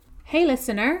Hey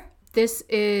listener, this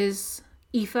is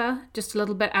Aoife, just a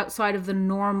little bit outside of the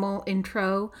normal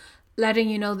intro, letting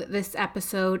you know that this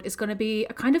episode is going to be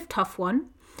a kind of tough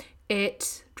one.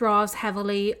 It draws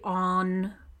heavily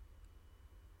on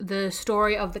the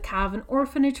story of the Cavan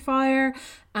orphanage fire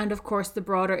and of course the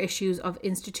broader issues of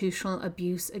institutional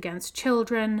abuse against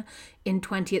children in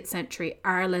 20th century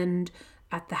Ireland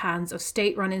at the hands of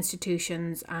state-run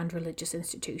institutions and religious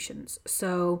institutions.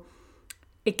 So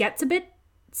it gets a bit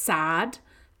sad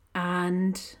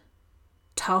and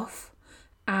tough,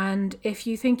 and if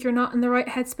you think you're not in the right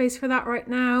headspace for that right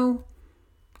now,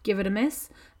 give it a miss.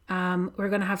 We're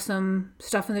going to have some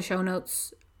stuff in the show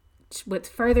notes with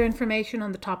further information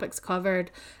on the topics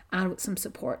covered and with some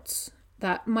supports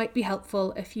that might be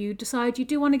helpful if you decide you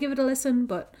do want to give it a listen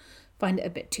but find it a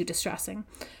bit too distressing.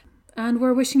 And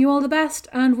we're wishing you all the best,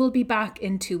 and we'll be back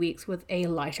in 2 weeks with a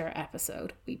lighter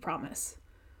episode, we promise.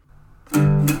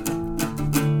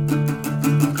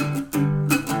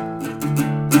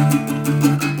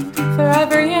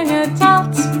 Forever Young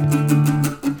Adult,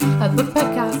 the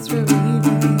podcast where we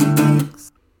read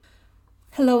books.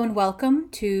 Hello and welcome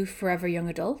to Forever Young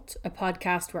Adult, a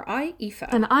podcast where I, Aoife,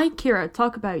 and I, Kira,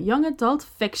 talk about young adult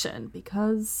fiction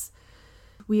because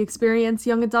we experience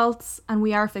young adults and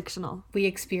we are fictional. We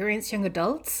experience young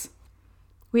adults.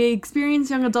 We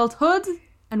experience young adulthood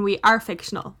and we are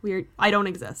fictional. I don't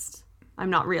exist.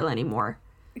 I'm not real anymore.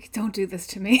 Don't do this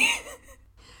to me.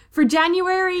 For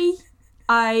January,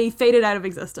 I faded out of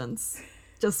existence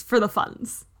just for the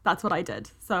funds. That's what I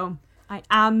did. So I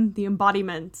am the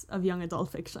embodiment of young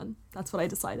adult fiction. That's what I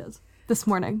decided this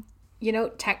morning. You know,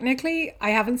 technically,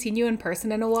 I haven't seen you in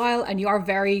person in a while, and you are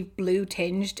very blue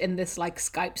tinged in this like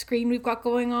Skype screen we've got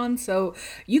going on. So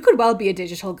you could well be a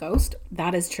digital ghost.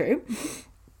 That is true.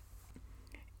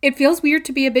 It feels weird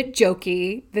to be a bit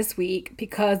jokey this week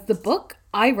because the book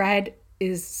I read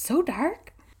is so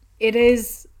dark. It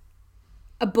is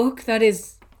a book that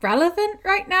is relevant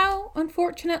right now,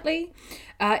 unfortunately.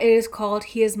 It is called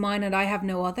He Is Mine and I Have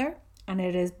No Other, and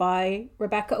it is by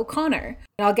Rebecca O'Connor.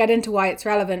 And I'll get into why it's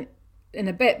relevant in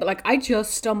a bit, but I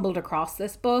just stumbled across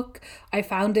this book. I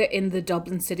found it in the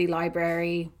Dublin City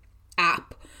Library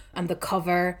app, and the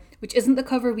cover, which isn't the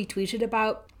cover we tweeted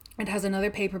about, it has another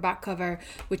paperback cover,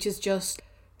 which is just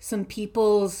some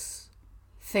people's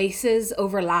faces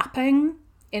overlapping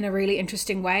in a really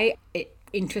interesting way. It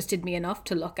interested me enough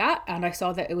to look at, and I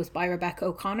saw that it was by Rebecca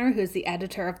O'Connor, who's the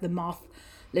editor of the Moth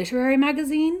Literary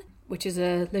Magazine, which is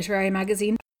a literary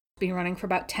magazine that's been running for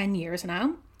about 10 years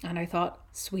now, and I thought,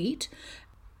 sweet.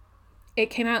 It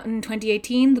came out in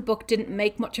 2018. The book didn't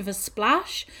make much of a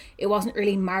splash. It wasn't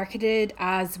really marketed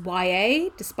as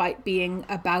YA, despite being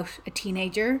about a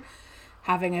teenager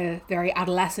having a very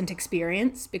adolescent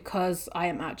experience, because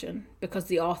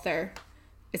the author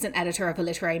is an editor of a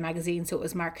literary magazine, so it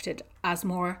was marketed as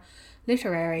more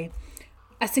literary.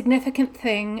 A significant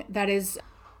thing that is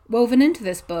woven into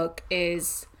this book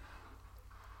is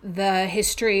the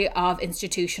history of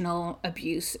institutional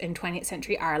abuse in 20th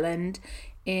century Ireland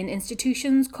in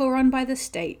institutions co-run by the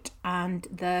state and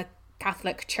the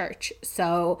Catholic Church.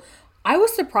 So I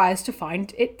was surprised to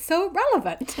find it so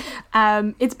relevant.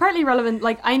 It's partly relevant.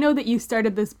 I know that you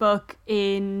started this book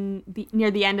near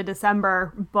the end of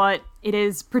December, but it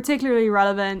is particularly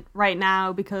relevant right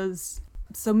now because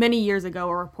so many years ago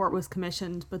a report was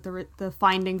commissioned, but the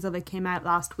findings of it came out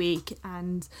last week,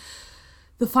 and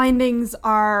the findings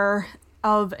are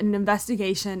of an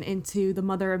investigation into the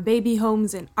mother and baby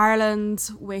homes in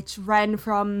Ireland, which ran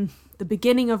from the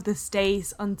beginning of the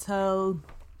state until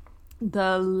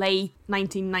the late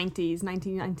 1990s.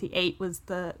 1998 was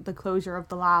the closure of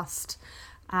the last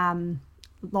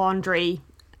laundry,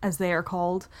 as they are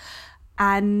called.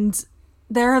 And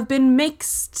there's been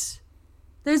mixed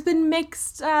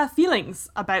feelings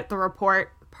about the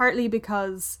report, partly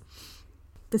because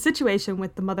the situation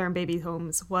with the mother and baby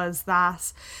homes was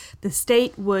that the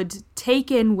state would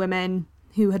take in women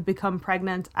who had become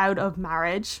pregnant out of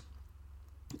marriage,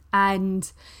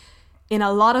 and in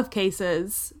a lot of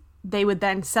cases they would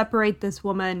then separate this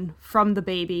woman from the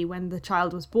baby when the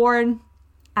child was born,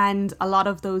 and a lot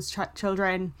of those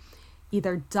children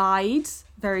either died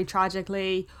very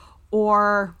tragically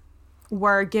or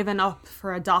were given up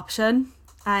for adoption.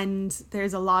 And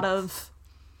there's a lot of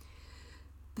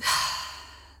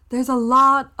it's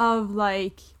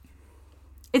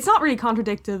not really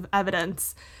contradictive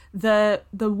evidence. The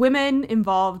women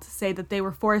involved say that they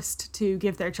were forced to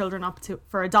give their children up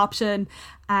for adoption,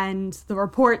 and the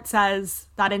report says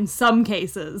that in some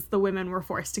cases the women were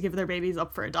forced to give their babies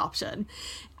up for adoption.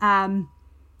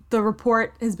 The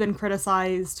report has been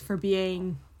criticised for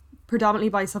being, predominantly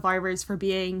by survivors, for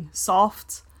being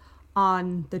soft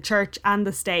on the church and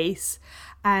the state,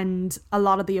 and a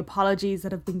lot of the apologies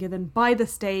that have been given by the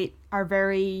state are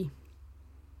very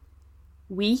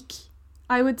weak,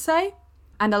 I would say.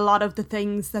 And a lot of the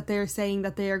things that they're saying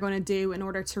that they are going to do in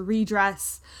order to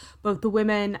redress both the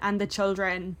women and the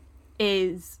children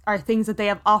are things that they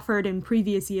have offered in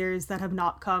previous years that have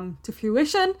not come to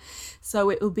fruition. So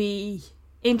it will be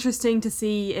interesting to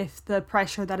see if the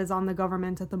pressure that is on the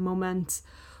government at the moment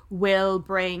will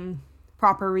bring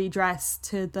proper redress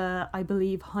to the, I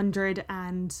believe,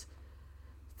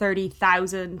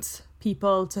 130,000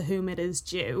 people to whom it is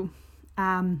due.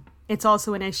 It's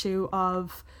also an issue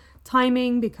of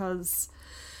timing, because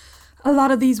a lot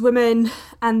of these women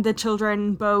and the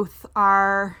children both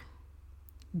are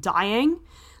dying.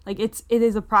 Like, it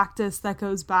is a practice that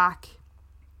goes back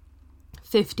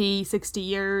 50, 60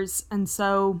 years. And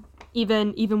so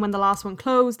even when the last one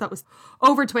closed, that was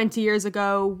over 20 years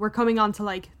ago, we're coming on to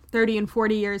like 30 and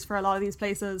 40 years for a lot of these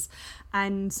places.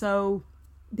 And so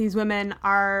these women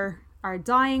are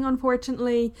dying,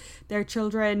 unfortunately. Their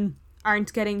children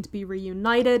aren't getting to be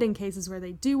reunited in cases where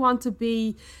they do want to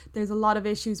be. There's a lot of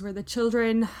issues where the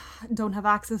children don't have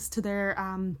access to their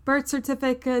birth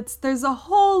certificates. There's a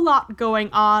whole lot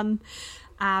going on,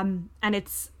 and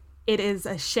it is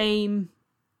a shame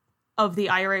of the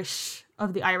Irish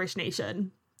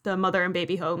nation, the mother and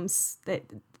baby homes. That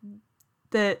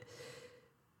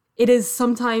it is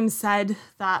sometimes said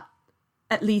that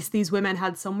at least these women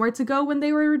had somewhere to go when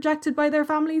they were rejected by their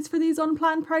families for these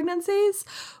unplanned pregnancies.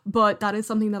 But that is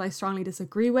something that I strongly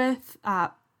disagree with.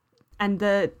 And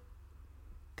the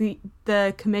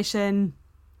commission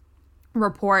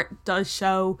report does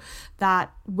show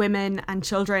that women and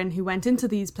children who went into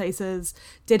these places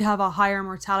did have a higher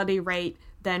mortality rate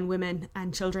than women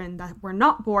and children that were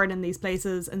not born in these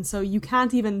places. And so you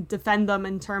can't even defend them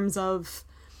in terms of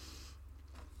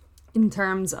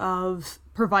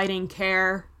providing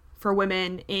care for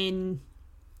women in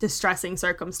distressing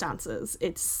circumstances.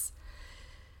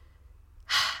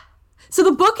 So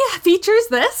the book features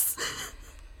this?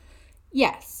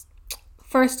 Yes.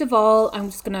 First of all, I'm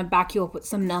just going to back you up with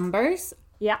some numbers.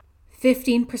 Yeah.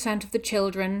 15% of the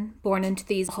children born into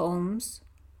these homes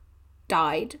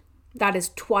died. That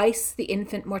is twice the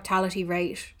infant mortality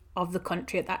rate of the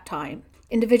country at that time.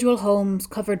 Individual homes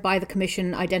covered by the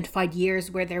commission identified years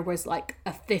where there was like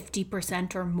a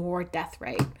 50% or more death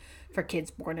rate for kids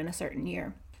born in a certain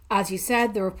year. As you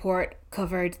said, the report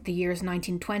covered the years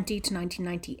 1920 to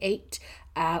 1998,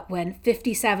 when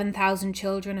 57,000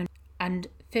 children and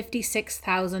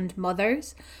 56,000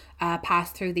 mothers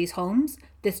passed through these homes.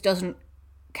 This doesn't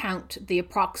count the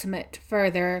approximate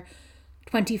further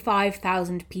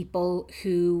 25,000 people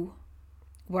who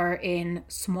were in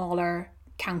smaller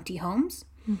county homes.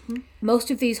 Mm-hmm.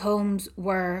 Most of these homes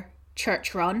were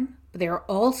church run, but they were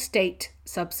all state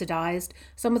subsidized.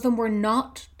 Some of them were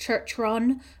not church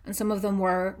run, and some of them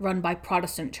were run by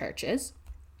Protestant churches.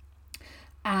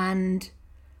 And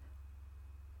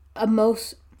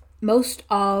most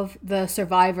of the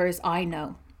survivors I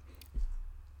know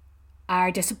are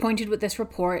disappointed with this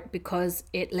report because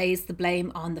it lays the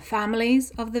blame on the families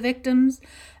of the victims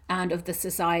and of the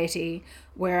society,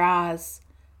 whereas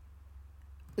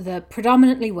the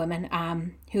predominantly women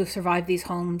who have survived these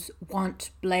homes want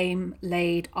blame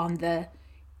laid on the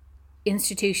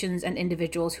institutions and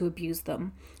individuals who abuse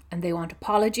them. And they want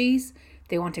apologies,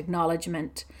 they want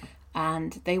acknowledgement,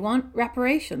 and they want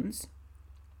reparations.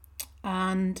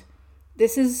 And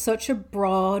this is such a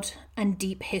broad and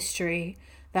deep history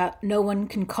that no one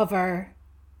can cover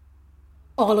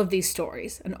all of these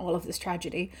stories and all of this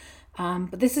tragedy.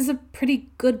 But this is a pretty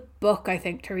good book, I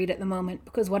think, to read at the moment,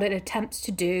 because what it attempts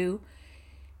to do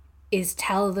is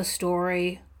tell the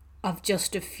story of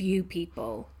just a few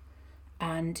people,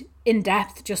 and in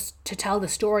depth, just to tell the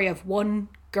story of one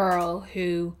girl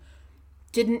who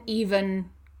didn't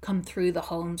even come through the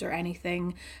homes or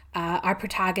anything. Our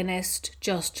protagonist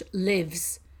just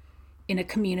lives in a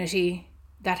community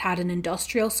that had an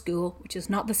industrial school, which is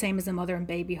not the same as a mother and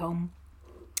baby home,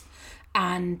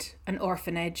 and an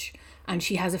orphanage, and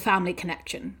she has a family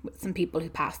connection with some people who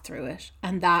passed through it,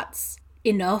 and that's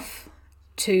enough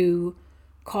to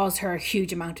cause her a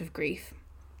huge amount of grief.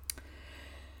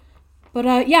 But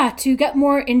to get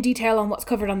more in detail on what's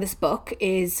covered on this book,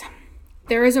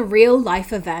 there is a real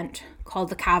life event called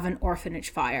the Cavan Orphanage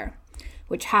Fire,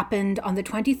 which happened on the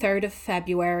 23rd of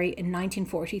February in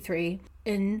 1943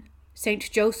 in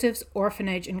St. Joseph's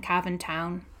Orphanage in Cavan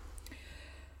Town.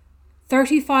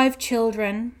 35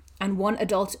 children and one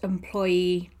adult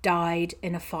employee died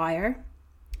in a fire.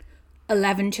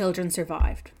 11 children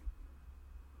survived.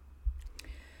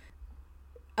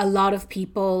 A lot of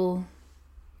people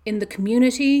In the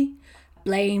community,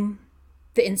 blame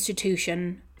the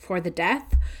institution for the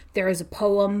death. There is a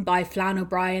poem by Flann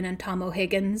O'Brien and Tom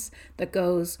O'Higgins that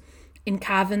goes, "In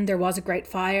Cavan there was a great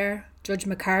fire. Judge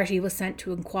McCarthy was sent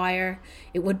to inquire.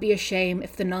 It would be a shame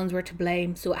if the nuns were to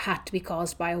blame, so it had to be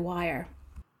caused by a wire."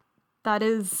 That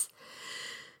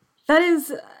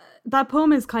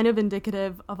poem is kind of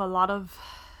indicative of a lot of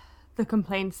the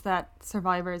complaints that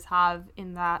survivors have,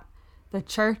 in that the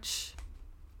church,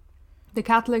 the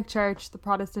Catholic Church, the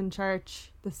Protestant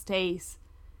Church, the state,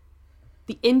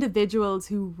 the individuals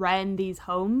who ran these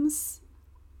homes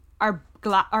are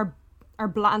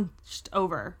blanched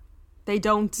over. They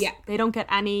don't get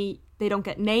named,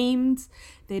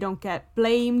 they don't get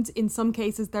blamed. In some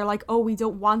cases they're like, "Oh, we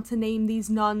don't want to name these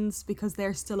nuns because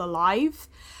they're still alive,"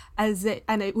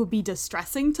 and it would be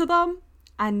distressing to them.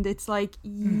 And it's like,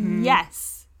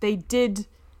 yes, they did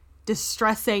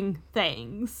distressing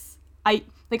things. I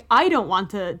don't want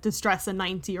to distress a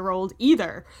 90-year-old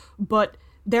either, but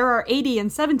there are 80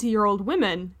 and 70-year-old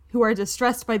women who are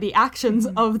distressed by the actions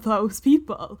of those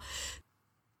people.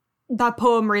 That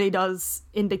poem really does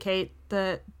indicate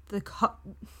I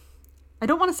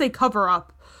don't want to say cover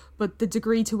up, but the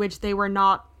degree to which they were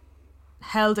not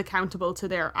held accountable to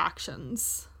their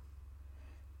actions.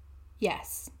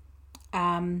 Yes.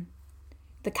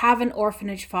 The Cavan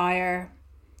orphanage fire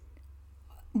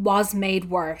was made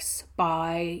worse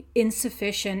by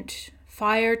insufficient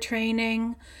fire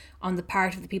training on the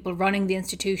part of the people running the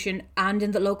institution and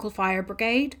in the local fire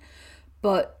brigade,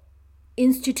 but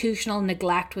institutional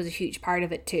neglect was a huge part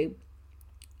of it too.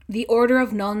 The order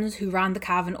of nuns who ran the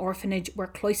Cavan orphanage were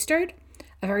cloistered,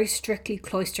 a very strictly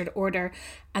cloistered order,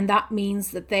 and that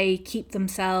means that they keep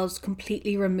themselves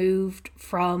completely removed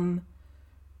from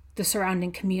the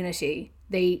surrounding community.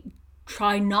 They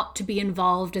try not to be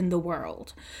involved in the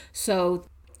world. So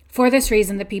for this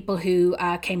reason, the people who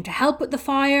came to help with the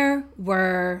fire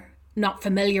were not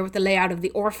familiar with the layout of the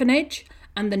orphanage,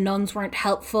 and the nuns weren't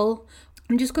helpful.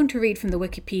 I'm just going to read from the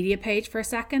Wikipedia page for a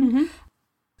second.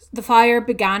 The fire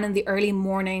began in the early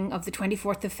morning of the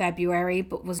 24th of February,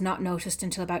 but was not noticed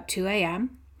until about 2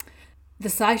 a.m. The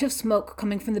sight of smoke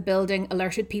coming from the building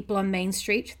alerted people on Main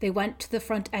Street. They went to the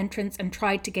front entrance and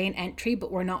tried to gain entry,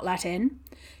 but were not let in.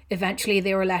 Eventually,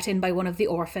 they were let in by one of the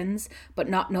orphans, but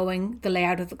not knowing the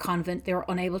layout of the convent, they were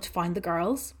unable to find the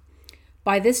girls.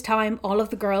 By this time, all of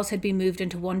the girls had been moved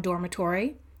into one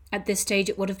dormitory. At this stage,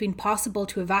 it would have been possible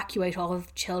to evacuate all of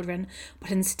the children,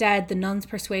 but instead, the nuns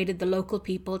persuaded the local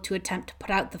people to attempt to put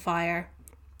out the fire.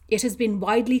 It has been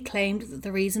widely claimed that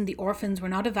the reason the orphans were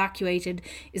not evacuated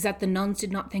is that the nuns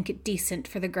did not think it decent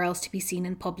for the girls to be seen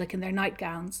in public in their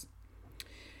nightgowns.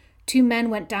 2 men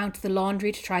went down to the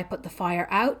laundry to try put the fire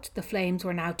out. The flames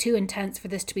were now too intense for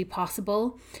this to be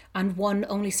possible, and one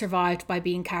only survived by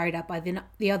being carried out by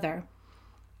the other.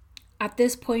 At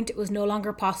this point, it was no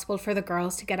longer possible for the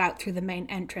girls to get out through the main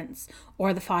entrance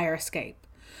or the fire escape.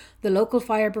 The local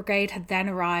fire brigade had then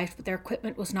arrived, but their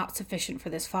equipment was not sufficient for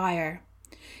this fire.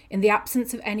 In the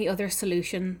absence of any other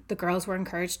solution, the girls were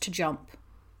encouraged to jump.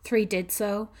 3 did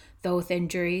so, though with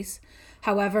injuries.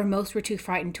 However, most were too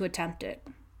frightened to attempt it.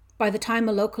 By the time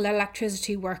a local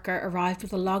electricity worker arrived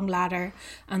with a long ladder,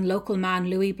 and local man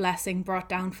Louis Blessing brought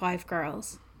down 5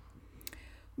 girls.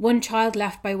 1 child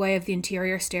left by way of the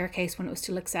interior staircase when it was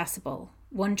still accessible.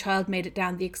 1 child made it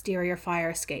down the exterior fire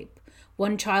escape.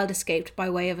 1 child escaped by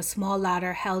way of a small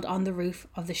ladder held on the roof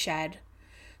of the shed.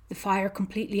 The fire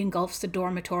completely engulfs the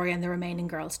dormitory and the remaining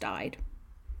girls died.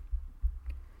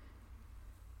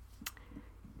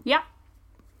 Yeah.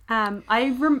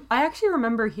 I actually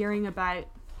remember hearing about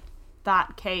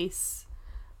that case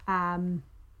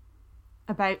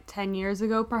about 10 years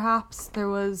ago, perhaps.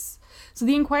 So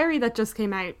the inquiry that just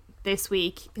came out this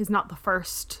week is not the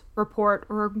first report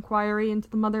or inquiry into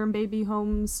the mother and baby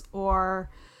homes or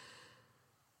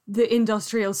the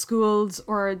industrial schools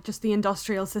or just the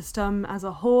industrial system as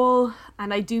a whole.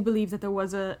 And I do believe that there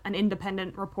was an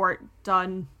independent report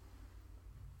done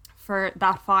for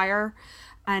that fire.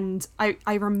 And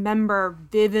I remember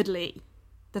vividly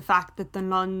the fact that the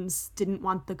nuns didn't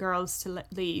want the girls to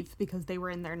leave because they were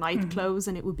in their night clothes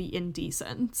and it would be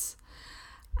indecent.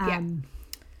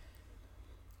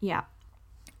 Yeah.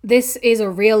 This is a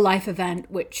real life event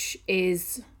which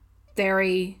is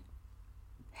very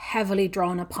heavily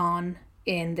drawn upon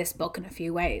in this book in a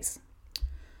few ways.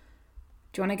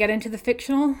 Do you want to get into the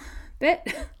fictional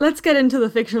bit? Let's get into the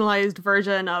fictionalized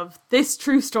version of this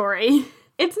true story.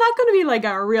 It's not going to be like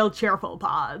a real cheerful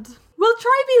pod. We'll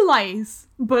try be light,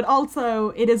 but also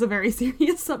it is a very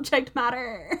serious subject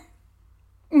matter.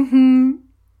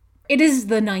 It is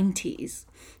the 90s,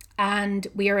 and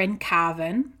we are in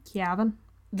Cavan.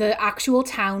 The actual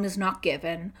town is not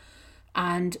given,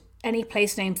 and any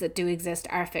place names that do exist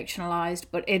are fictionalized,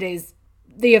 but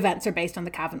the events are based on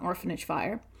the Cavan Orphanage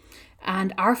fire.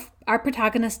 And our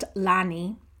protagonist,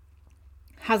 Lanny,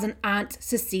 has an aunt,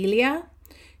 Cecilia,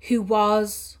 who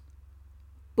was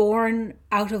born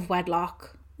out of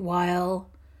wedlock while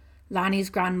Lanny's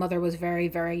grandmother was very,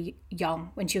 very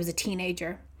young, when she was a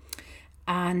teenager.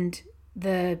 And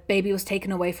the baby was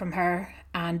taken away from her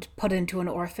and put into an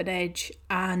orphanage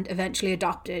and eventually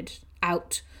adopted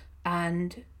out.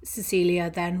 And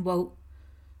Cecilia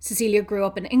grew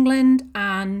up in England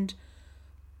and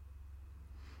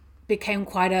became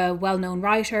quite a well-known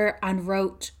writer and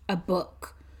wrote a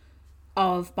book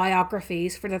of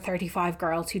biographies for the 35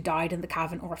 girls who died in the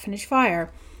Cavan Orphanage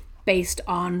fire, based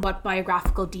on what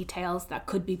biographical details that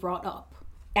could be brought up.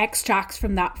 Extracts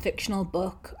from that fictional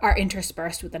book are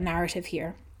interspersed with the narrative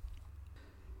here.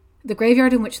 The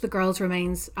graveyard in which the girls'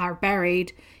 remains are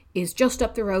buried is just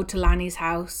up the road to Lanny's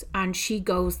house, and she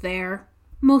goes there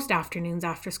most afternoons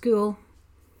after school.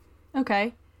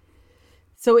 Okay.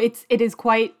 So it is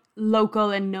quite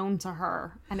local and known to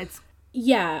her, and it's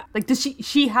yeah, like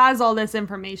she has all this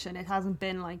information. It hasn't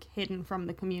been like hidden from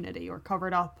the community or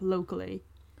covered up locally.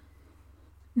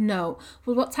 No.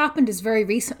 Well, what's happened is very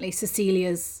recently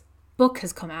Cecilia's book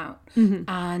has come out,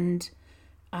 and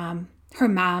her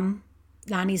mum,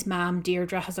 Lanny's mum,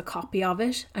 Deirdre, has a copy of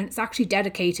it, and it's actually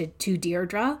dedicated to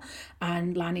Deirdre.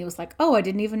 And Lanny was like, oh, I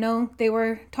didn't even know they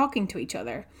were talking to each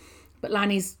other. But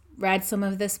Lanny's read some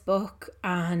of this book,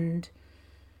 and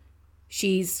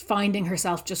she's finding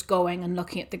herself just going and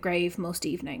looking at the grave most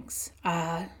evenings,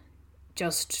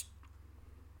 just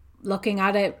looking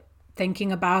at it,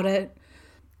 thinking about it,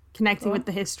 connecting with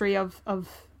the history of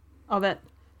it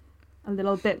a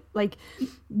little bit. Like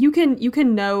you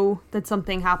can know that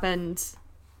something happened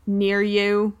near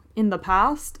you in the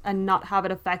past and not have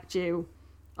it affect you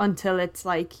until it's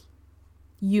like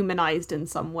humanized in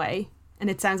some way. And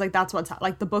it sounds like that's what's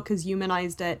like the book has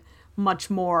humanized it much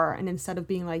more, and instead of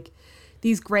being like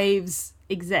these graves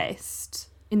exist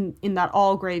in that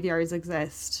all graveyards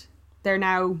exist, they're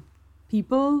now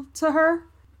people to her.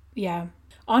 Yeah.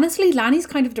 Honestly, Lanny's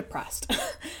kind of depressed.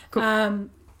 Cool.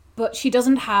 But she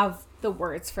doesn't have the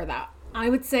words for that. I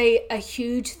would say a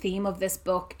huge theme of this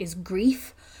book is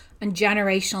grief and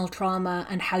generational trauma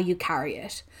and how you carry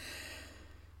it.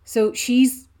 So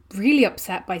she's really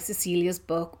upset by Cecilia's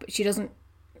book, but she doesn't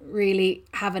really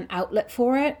have an outlet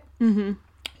for it. Mm-hmm.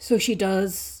 So she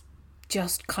does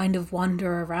just kind of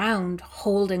wander around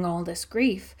holding all this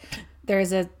grief.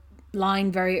 There's a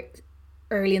line very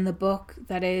early in the book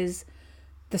that is,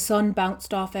 the sun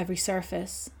bounced off every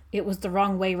surface. It was the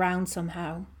wrong way round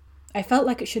somehow. I felt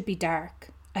like it should be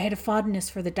dark. I had a fondness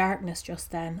for the darkness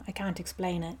just then. I can't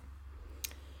explain it.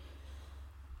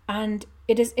 And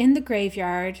it is in the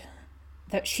graveyard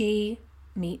that she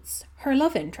meets her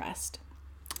love interest.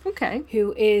 Okay.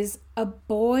 Who is a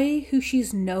boy who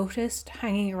she's noticed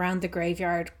hanging around the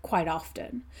graveyard quite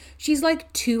often. She's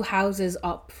like 2 houses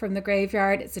up from the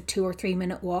graveyard. It's a 2 or 3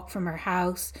 minute walk from her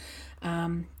house.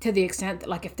 To the extent that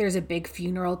like if there's a big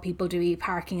funeral, people do be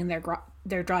parking in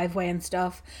their driveway and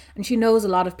stuff. And she knows a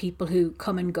lot of people who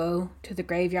come and go to the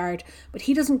graveyard, but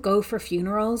he doesn't go for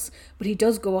funerals, but he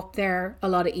does go up there a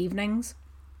lot of evenings.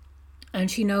 And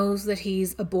she knows that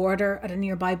he's a boarder at a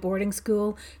nearby boarding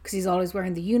school because he's always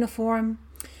wearing the uniform,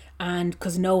 and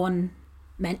because no one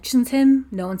mentions him,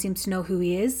 no one seems to know who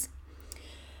he is.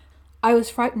 I was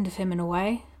frightened of him in a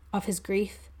way, of his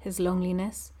grief, his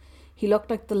loneliness. He looked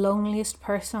like the loneliest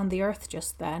person on the earth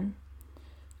just then.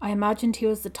 I imagined he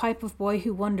was the type of boy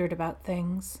who wondered about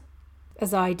things,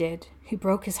 as I did, who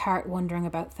broke his heart wondering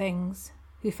about things,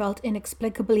 who felt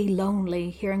inexplicably lonely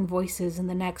hearing voices in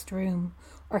the next room,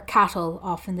 or cattle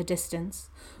off in the distance,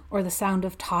 or the sound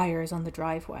of tires on the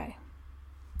driveway.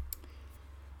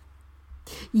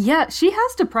 Yeah, she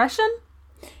has depression.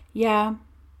 Yeah.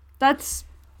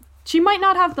 She might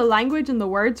not have the language and the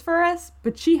words for us,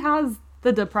 but she has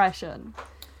the depression.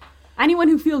 Anyone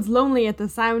who feels lonely at the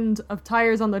sound of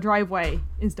tires on the driveway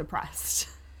is depressed.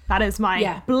 That is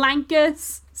my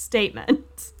blankest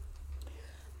statement.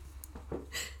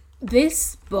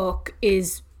 This book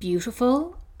is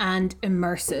beautiful and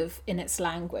immersive in its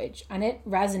language, and it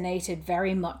resonated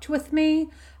very much with me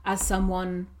as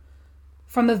someone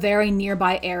from a very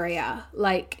nearby area.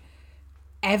 Like,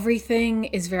 everything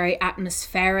is very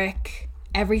atmospheric,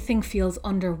 everything feels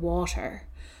underwater,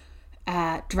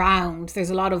 drowned.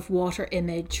 There's a lot of water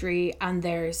imagery, and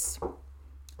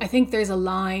I think there's a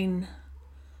line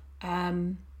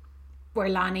where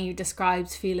Lanny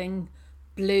describes feeling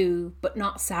blue, but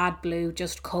not sad blue,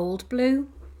 just cold blue.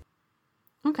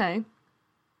 Okay.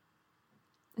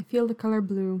 I feel the color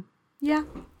blue. Yeah.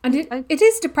 And it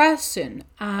is depression.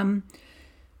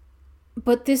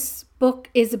 But this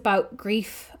book is about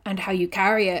grief and how you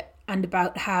carry it, and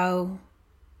about how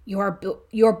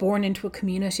you're born into a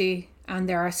community, and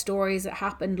there are stories that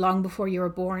happened long before you were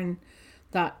born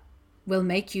that will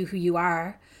make you who you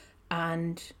are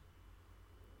and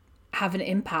have an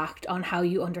impact on how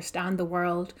you understand the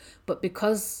world. But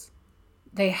because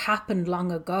they happened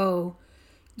long ago,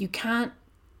 you can't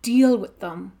deal with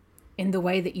them in the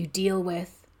way that you deal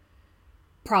with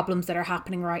problems that are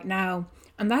happening right now.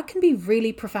 And that can be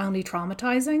really profoundly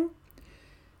traumatizing.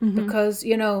 Because,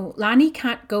 you know, Lanny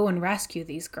can't go and rescue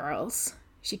these girls.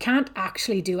 She can't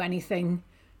actually do anything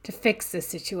to fix this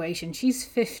situation. She's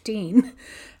 15.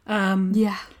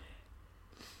 Yeah.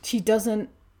 She doesn't,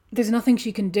 there's nothing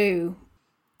she can do.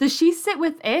 Does she sit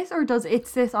with it, or does it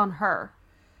sit on her?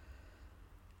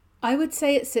 I would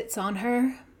say it sits on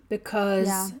her,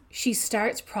 because she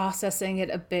starts processing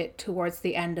it a bit towards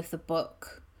the end of the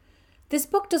book. This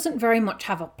book doesn't very much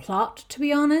have a plot, to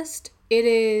be honest.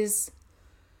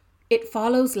 It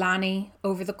follows Lanny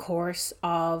over the course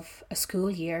of a school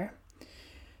year.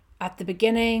 At the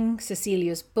beginning,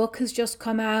 Cecilia's book has just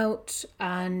come out,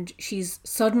 and she's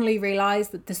suddenly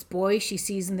realised that this boy she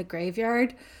sees in the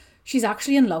graveyard, she's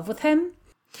actually in love with him.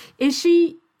 Is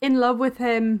she in love with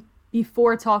him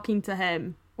before talking to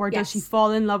him? Or does she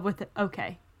fall in love with it?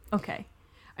 Okay. I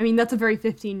mean, that's a very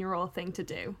 15-year-old thing to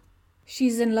do.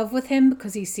 She's in love with him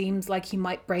because he seems like he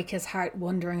might break his heart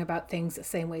wondering about things the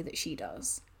same way that she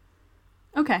does.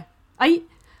 Okay. I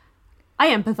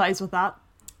empathize with that.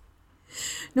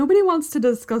 Nobody wants to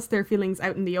discuss their feelings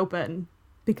out in the open,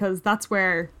 because that's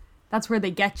where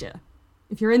they get you.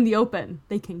 If you're in the open,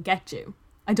 they can get you.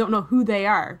 I don't know who they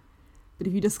are, but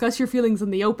if you discuss your feelings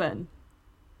in the open,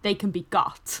 they can be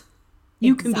got.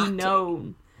 You can be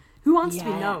known. Who wants to be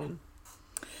known?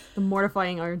 The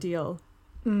mortifying ordeal.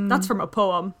 That's from a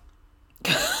poem.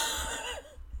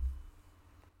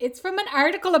 It's from an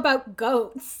article about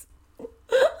goats.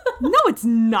 No, it's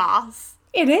not.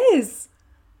 It is.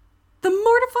 The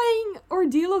mortifying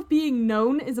ordeal of being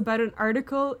known is about an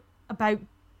article about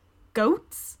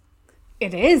goats?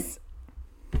 It is.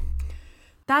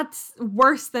 That's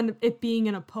worse than it being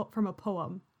in from a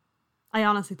poem. I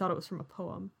honestly thought it was from a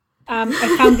poem.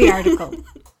 I found the article.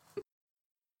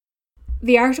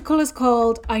 The article is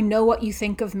called I Know What You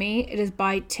Think of Me. It is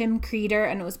by Tim Creeder,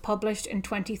 and it was published in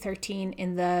 2013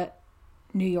 in the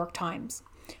New York Times.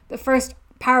 The first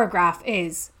paragraph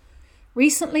is,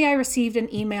 recently I received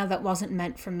an email that wasn't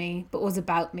meant for me, but was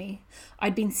about me.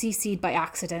 I'd been CC'd by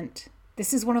accident.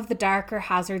 This is one of the darker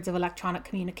hazards of electronic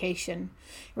communication.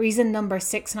 Reason number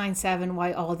 697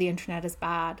 why all the internet is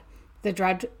bad. The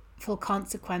dreadful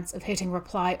consequence of hitting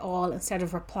reply all instead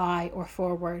of reply or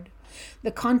forward.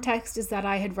 The context is that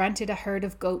I had rented a herd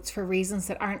of goats for reasons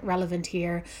that aren't relevant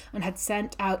here, and had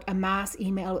sent out a mass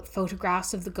email with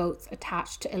photographs of the goats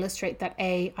attached to illustrate that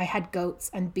A, I had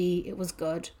goats, and B, it was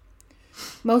good.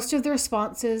 Most of the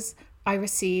responses I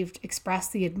received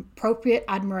expressed the appropriate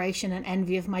admiration and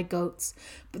envy of my goats,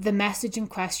 but the message in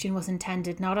question was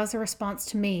intended not as a response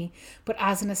to me, but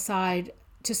as an aside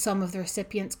to some of the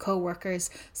recipients' co-workers,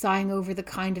 sighing over the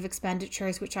kind of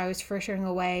expenditures which I was frittering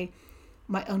away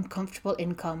my uncomfortable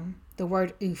income. The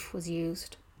word oof was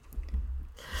used.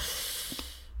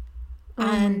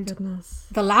 And my goodness.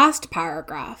 The last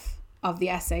paragraph of the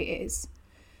essay is,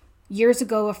 years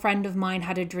ago a friend of mine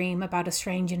had a dream about a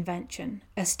strange invention,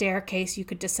 a staircase you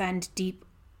could descend deep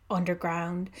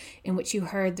underground, in which you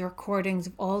heard the recordings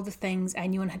of all the things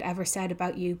anyone had ever said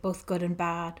about you, both good and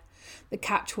bad. The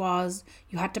catch was,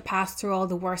 you had to pass through all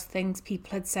the worst things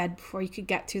people had said before you could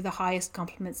get through the highest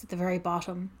compliments at the very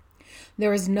bottom.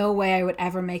 There is no way I would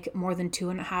ever make it more than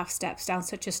 2.5 steps down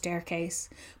such a staircase,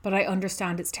 but I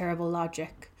understand its terrible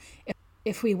logic.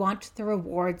 If we want the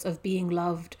rewards of being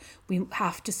loved, we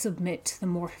have to submit to the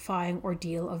mortifying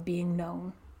ordeal of being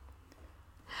known.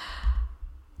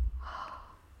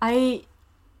 I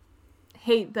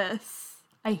hate this.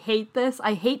 I hate this.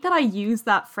 I hate that I use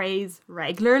that phrase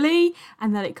regularly,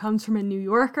 and that it comes from a New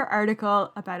Yorker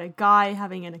article about a guy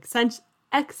having an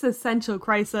existential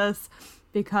crisis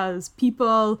because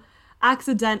people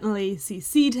accidentally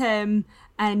CC'd him,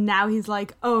 and now he's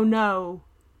like, oh no,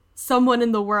 someone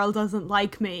in the world doesn't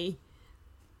like me.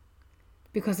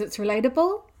 Because it's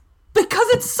relatable? Because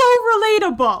it's so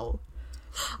relatable!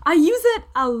 I use it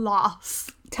a lot.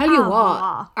 Tell you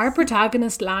what, our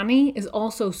protagonist Lanny is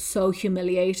also so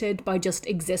humiliated by just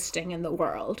existing in the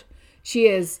world. She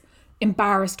is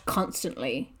embarrassed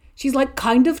constantly. She's like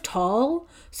kind of tall,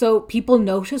 so people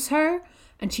notice her,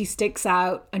 and she sticks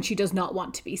out, and she does not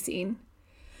want to be seen.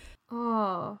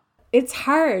 Oh. It's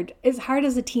hard. It's hard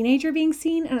as a teenager being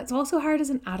seen, and it's also hard as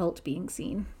an adult being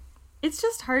seen. It's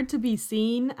just hard to be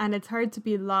seen, and it's hard to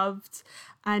be loved.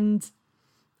 And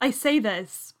I say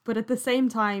this, but at the same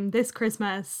time, this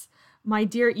Christmas, my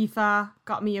dear Aoife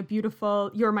got me a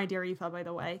beautiful, you're my dear Aoife, by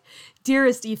the way.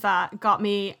 Dearest Aoife got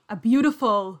me a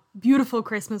beautiful, beautiful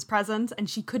Christmas present, and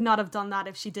she could not have done that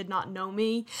if she did not know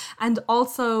me. And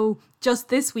also, just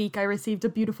this week, I received a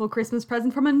beautiful Christmas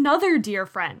present from another dear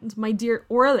friend, my dear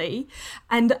Orly.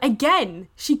 And again,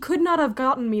 she could not have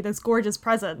gotten me this gorgeous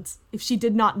present if she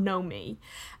did not know me.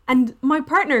 And my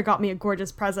partner got me a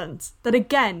gorgeous present that,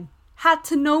 again, had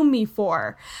to know me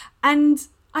for. And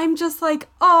I'm just like,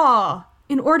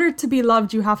 in order to be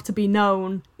loved, you have to be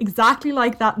known. Exactly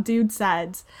like that dude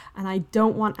said. And I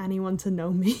don't want anyone to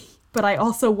know me. But I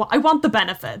also I want the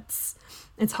benefits.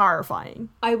 It's horrifying.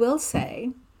 I will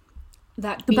say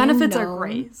that the benefits are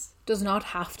great. Does not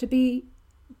have to be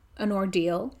an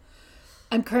ordeal.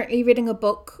 I'm currently reading a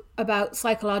book about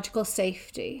psychological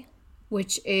safety,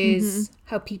 which is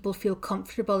how people feel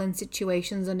comfortable in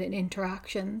situations and in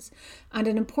interactions. And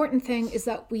an important thing is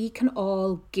that we can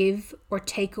all give or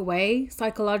take away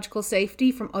psychological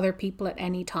safety from other people at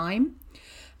any time.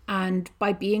 And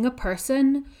by being a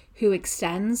person who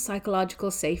extends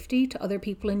psychological safety to other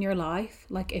people in your life,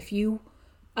 like if you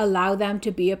allow them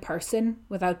to be a person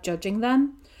without judging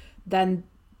them, then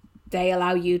they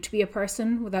allow you to be a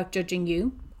person without judging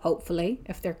you, hopefully,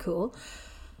 if they're cool.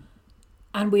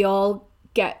 And we all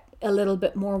get a little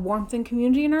bit more warmth and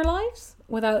community in our lives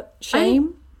without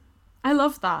shame. I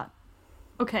love that.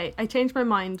 Okay, I changed my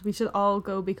mind. We should all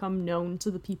go become known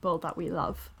to the people that we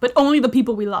love. But only the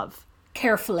people we love.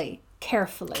 Carefully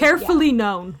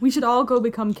known. We should all go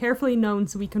become carefully known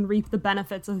so we can reap the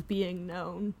benefits of being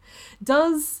known.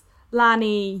 Does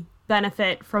Lani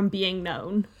benefit from being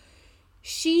known?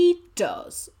 She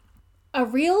does. A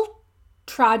real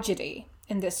tragedy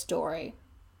in this story.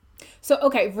 So,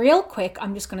 okay, real quick,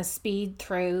 I'm just going to speed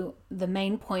through the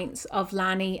main points of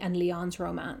Lani and Leon's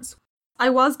romance. I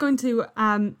was going to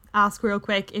ask real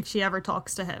quick if she ever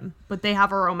talks to him, but they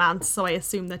have a romance, so I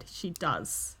assume that she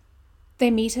does.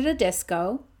 They meet at a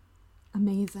disco.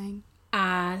 Amazing.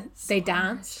 They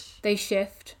dance, they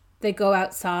shift, they go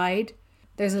outside.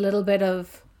 There's a little bit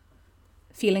of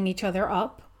feeling each other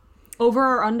up.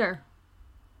 Over or under?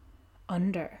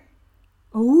 Under.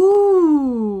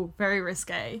 Ooh, very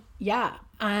risque. Yeah,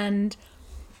 and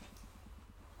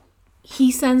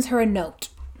he sends her a note,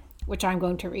 which I'm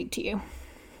going to read to you.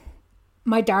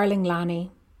 My darling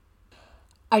Lani,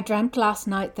 I dreamt last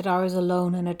night that I was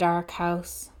alone in a dark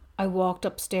house. I walked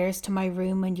upstairs to my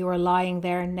room and you were lying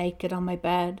there naked on my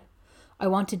bed. I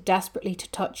wanted desperately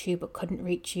to touch you but couldn't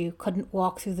reach you, couldn't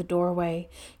walk through the doorway.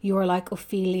 You were like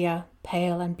Ophelia,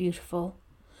 pale and beautiful.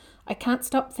 I can't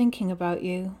stop thinking about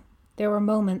you. There were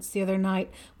moments the other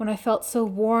night when I felt so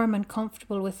warm and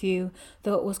comfortable with you,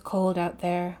 though it was cold out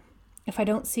there. If I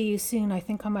don't see you soon, I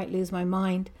think I might lose my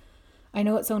mind. I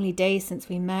know it's only days since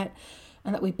we met,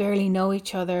 and that we barely know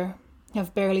each other,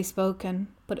 have barely spoken,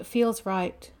 but it feels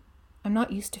right. I'm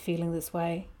not used to feeling this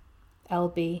way.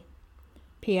 LB.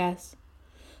 P.S.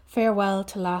 Farewell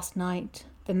to last night.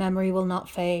 The memory will not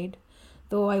fade.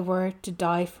 Though I were to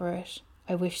die for it,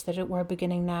 I wish that it were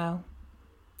beginning now.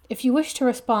 If you wish to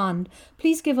respond,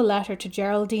 please give a letter to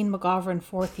Geraldine McGovern,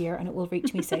 4th year, and it will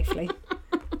reach me safely.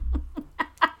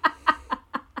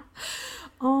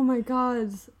 Oh my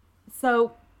God.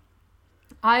 So,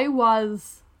 I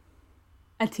was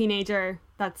a teenager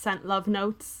that sent love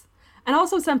notes and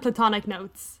also sent platonic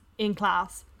notes in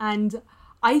class. And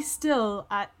I still,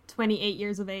 at 28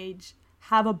 years of age,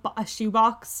 have a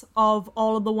shoebox of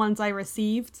all of the ones I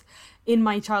received in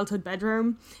my childhood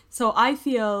bedroom. So I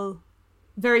feel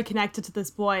very connected to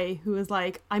this boy who was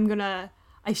like, I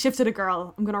shifted a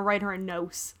girl. I'm going to write her a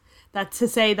note to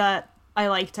say that I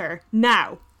liked her.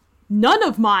 Now, none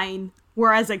of mine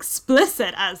were as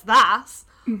explicit as that.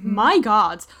 Mm-hmm. My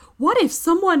God, what if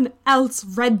someone else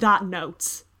read that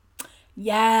note?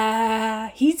 Yeah,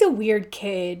 he's a weird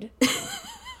kid. But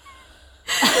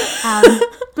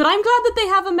I'm glad that they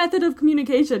have a method of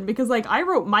communication because, like, I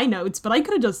wrote my notes, but I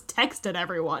could have just texted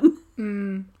everyone.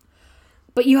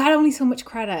 But you had only so much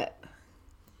credit.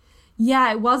 Yeah,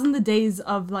 it was in the days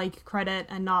of, like, credit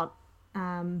and not...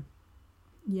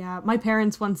 my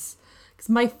parents once... Because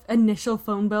my initial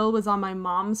phone bill was on my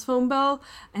mom's phone bill,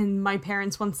 and my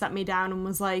parents once sat me down and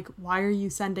was like, why are you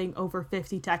sending over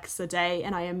 50 texts a day?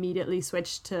 And I immediately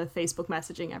switched to Facebook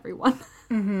messaging everyone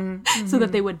so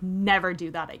that they would never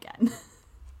do that again.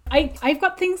 I've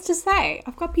got things to say.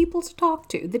 I've got people to talk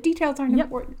to. The details aren't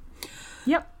important.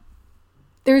 Yep.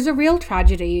 There's a real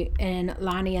tragedy in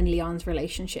Lanny and Leon's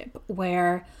relationship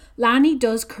where Lanny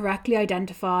does correctly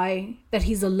identify that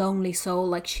he's a lonely soul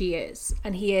like she is,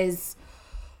 and he is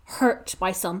hurt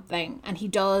by something, and he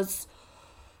does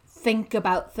think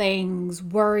about things,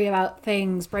 worry about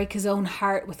things, break his own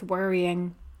heart with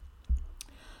worrying.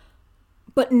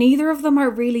 But neither of them are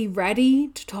really ready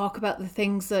to talk about the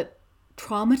things that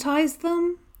traumatize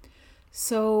them.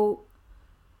 So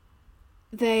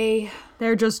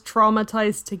they're just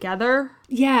traumatized together.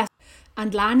 Yeah.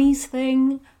 And Lanny's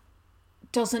thing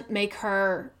doesn't make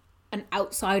her an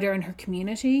outsider in her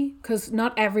community, because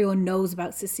not everyone knows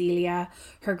about Cecilia.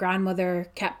 Her grandmother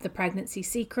kept the pregnancy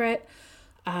secret.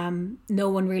 No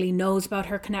one really knows about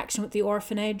her connection with the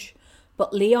orphanage.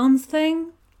 But Leon's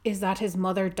thing is that his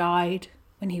mother died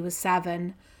when he was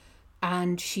 7,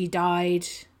 and she died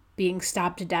being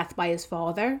stabbed to death by his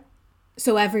father.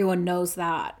 So everyone knows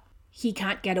that. He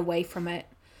can't get away from it.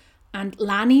 And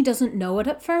Lanny doesn't know it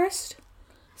at first.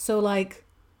 So like,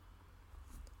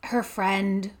 her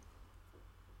friend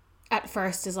at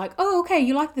first is like, oh, okay,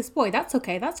 you like this boy. That's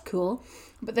okay. That's cool.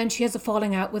 But then she has a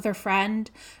falling out with her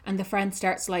friend, and the friend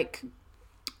starts like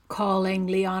calling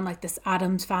Leon like this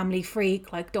Addams Family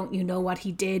freak. Like, don't you know what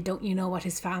he did? Don't you know what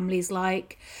his family's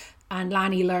like? And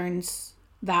Lanny learns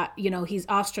that, you know, he's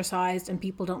ostracized and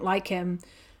people don't like him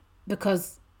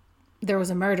because there was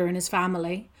a murder in his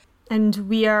family. And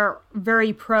we are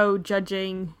very pro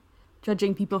judging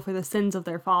people for the sins of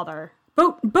their father.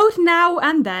 Both now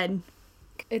and then.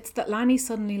 It's that Lanny's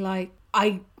suddenly like,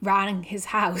 I ran his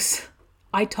house.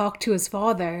 I talked to his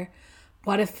father.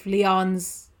 What if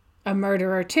Leon's a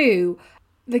murderer too?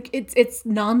 Like, it's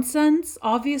nonsense,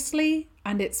 obviously,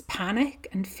 and it's panic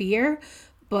and fear,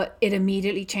 but it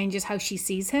immediately changes how she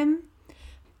sees him.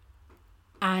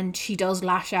 And she does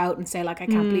lash out and say, like, I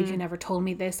can't believe you never told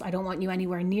me this. I don't want you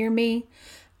anywhere near me.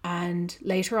 And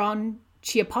later on,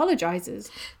 she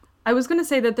apologizes. I was going to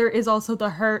say that there is also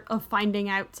the hurt of finding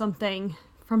out something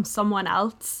from someone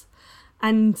else.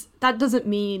 And that doesn't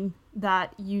mean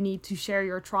that you need to share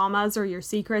your traumas or your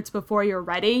secrets before you're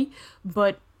ready.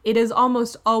 But it is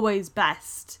almost always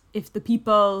best if the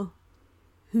people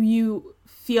who you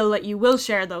feel that you will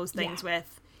share those things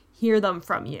with hear them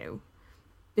from you.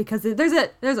 Because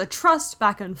there's a trust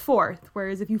back and forth.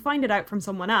 Whereas if you find it out from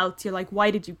someone else, you're like,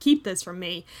 why did you keep this from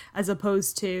me? As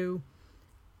opposed to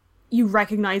you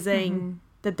recognizing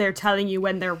that they're telling you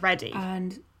when they're ready.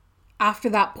 And after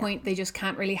that point, they just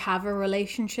can't really have a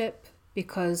relationship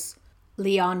because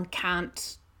Leon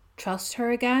can't trust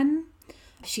her again.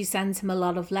 She sends him a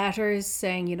lot of letters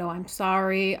saying, you know, I'm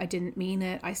sorry, I didn't mean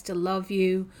it. I still love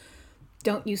you.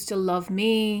 Don't you still love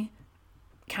me?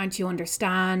 Can't you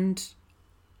understand?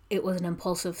 It was an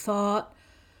impulsive thought.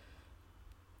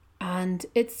 And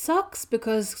it sucks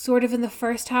because sort of in the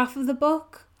first half of the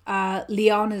book,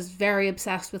 Leon is very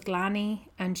obsessed with Lanny,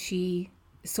 and she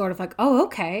is sort of like, oh,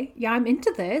 okay, yeah, I'm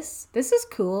into this. This is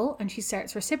cool. And she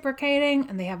starts reciprocating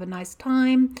and they have a nice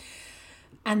time.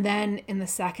 And then in the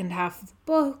second half of the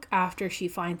book, after she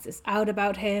finds this out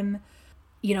about him,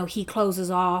 you know, he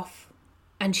closes off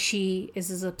and she is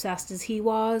as obsessed as he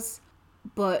was,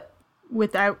 but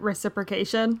without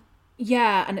reciprocation.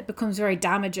 Yeah, and it becomes very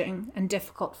damaging and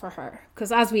difficult for her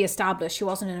because, as we established, she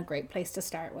wasn't in a great place to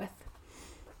start with.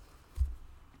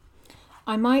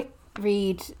 I might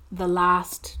read the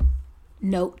last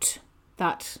note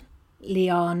that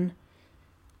Leon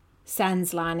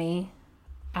sends Lanny,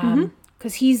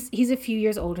 because he's a few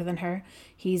years older than her.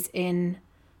 He's in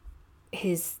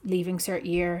his leaving cert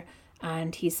year,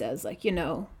 and he says, like, you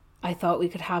know, I thought we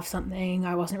could have something.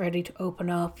 I wasn't ready to open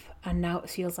up, and now it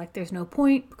feels like there's no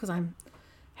point because I'm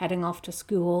heading off to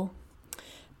school.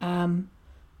 And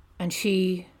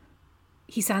he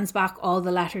sends back all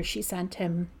the letters she sent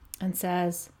him and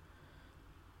says,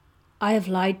 I have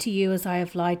lied to you as I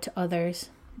have lied to others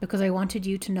because I wanted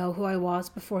you to know who I was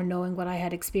before knowing what I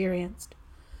had experienced.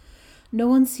 No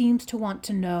one seems to want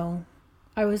to know.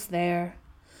 I was there.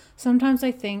 Sometimes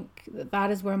I think that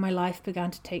is where my life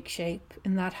began to take shape,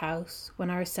 in that house, when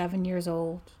I was 7 years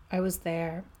old. I was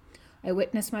there. I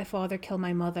witnessed my father kill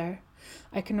my mother.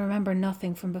 I can remember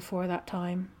nothing from before that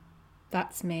time.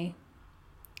 That's me.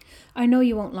 I know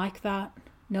you won't like that.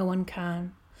 No one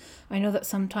can. I know that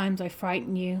sometimes I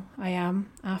frighten you. I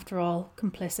am, after all,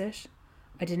 complicit.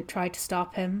 I didn't try to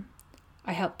stop him.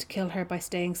 I helped to kill her by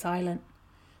staying silent.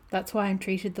 That's why I'm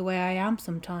treated the way I am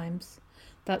sometimes.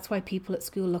 That's why people at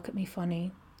school look at me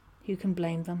funny. Who can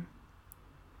blame them?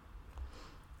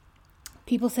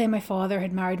 People say my father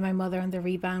had married my mother on the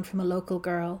rebound from a local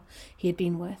girl he had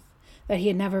been with, that he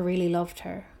had never really loved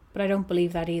her, but I don't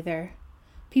believe that either.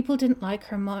 People didn't like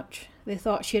her much. They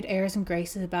thought she had airs and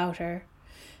graces about her.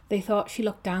 They thought she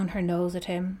looked down her nose at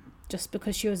him, just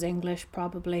because she was English,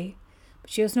 probably.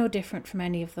 But she was no different from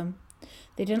any of them.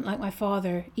 They didn't like my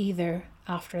father either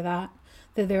after that,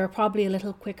 though they were probably a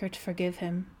little quicker to forgive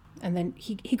him. And then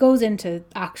he goes into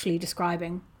actually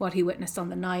describing what he witnessed on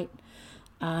the night.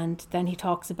 And then he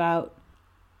talks about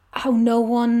how no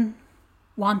one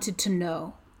wanted to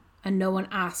know and no one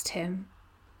asked him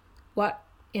what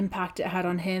impact it had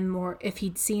on him or if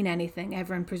he'd seen anything.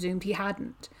 Everyone presumed he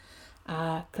hadn't,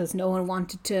 because no one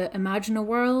wanted to imagine a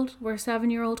world where a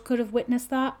 7-year-old could have witnessed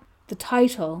that. The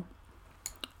title,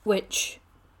 which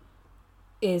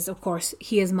is, of course,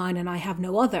 He Is Mine and I Have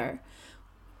No Other,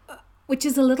 which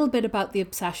is a little bit about the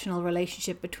obsessional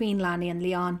relationship between Lani and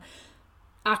Leon,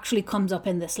 actually comes up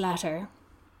in this letter.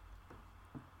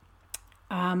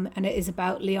 And it is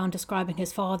about Leon describing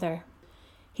his father.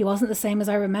 He wasn't the same as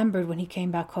I remembered when he came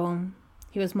back home.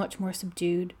 He was much more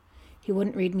subdued. He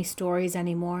wouldn't read me stories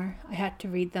anymore. I had to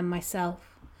read them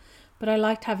myself. But I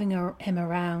liked having him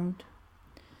around.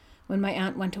 When my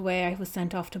aunt went away, I was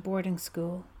sent off to boarding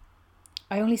school.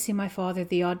 I only see my father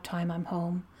the odd time I'm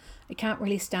home. I can't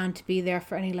really stand to be there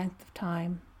for any length of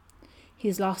time. He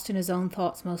is lost in his own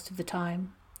thoughts most of the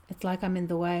time. It's like I'm in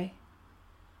the way.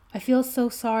 I feel so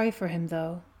sorry for him,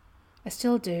 though. I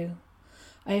still do.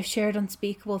 I have shared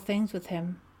unspeakable things with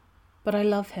him. But I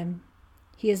love him.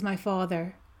 He is my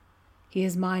father. He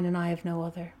is mine and I have no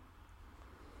other.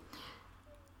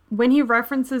 When he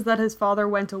references that his father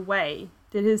went away,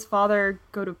 did his father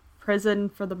go to prison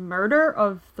for the murder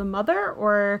of the mother,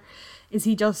 or is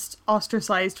he just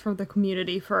ostracized from the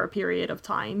community for a period of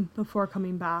time before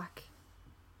coming back?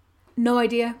 No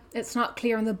idea. It's not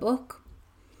clear in the book.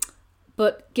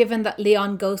 But given that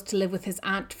Leon goes to live with his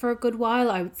aunt for a good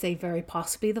while, I would say very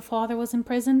possibly the father was in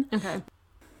prison. Okay.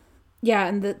 Yeah,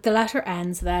 and the letter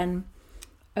ends then.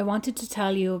 I wanted to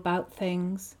tell you about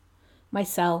things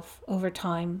myself over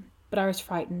time, but I was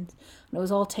frightened, and it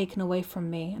was all taken away from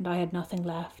me, and I had nothing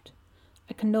left.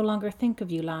 I can no longer think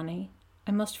of you, Lani.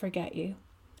 I must forget you.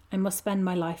 I must spend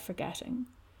my life forgetting.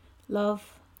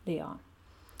 Love, Leon.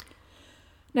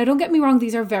 Now, don't get me wrong,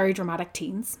 these are very dramatic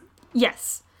teens.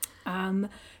 Yes.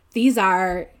 These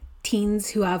are teens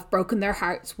who have broken their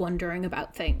hearts wondering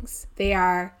about things. They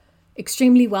are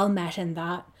extremely well met in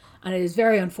that, and it is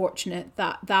very unfortunate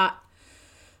that that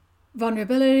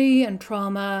vulnerability and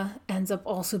trauma ends up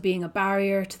also being a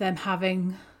barrier to them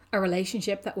having a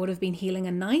relationship that would have been healing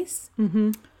and nice.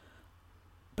 Mm-hmm.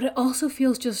 But it also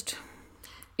feels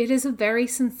it is a very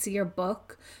sincere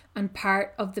book, and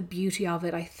part of the beauty of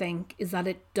it, I think, is that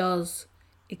it does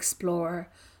explore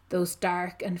those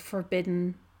dark and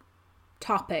forbidden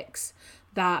topics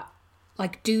that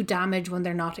do damage when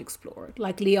they're not explored.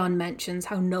 Like Leon mentions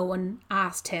how no one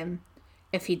asked him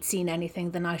if he'd seen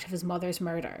anything the night of his mother's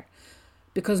murder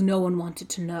because no one wanted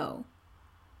to know.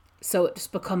 So it's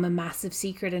become a massive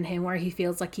secret in him where he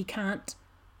feels like he can't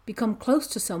become close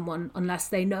to someone unless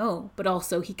they know, but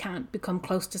also he can't become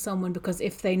close to someone because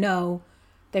if they know,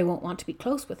 they won't want to be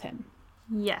close with him.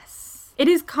 Yes. It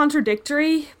is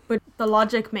contradictory, but the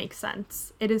logic makes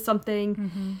sense. It is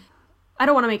something, I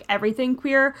don't want to make everything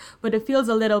queer, but it feels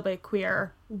a little bit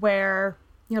queer, where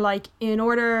you're like, in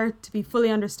order to be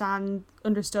fully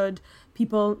understood,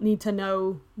 people need to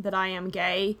know that I am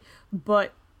gay,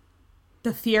 but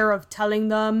the fear of telling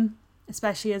them,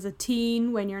 especially as a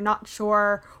teen, when you're not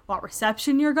sure what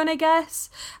reception you're going to get,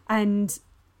 and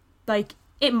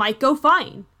it might go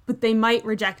fine, but they might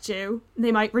reject you.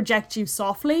 They might reject you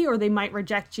softly, or they might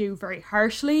reject you very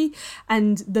harshly.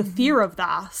 And the fear of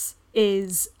that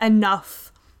is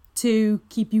enough to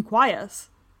keep you quiet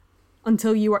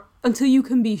until you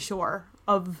can be sure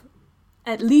of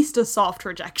at least a soft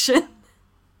rejection.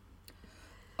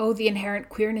 Oh, the inherent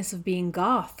queerness of being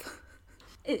goth.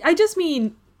 I just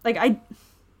mean, I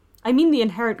mean the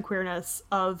inherent queerness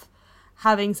of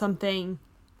having something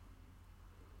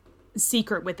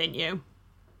secret within you.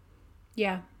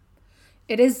 Yeah,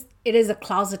 it is a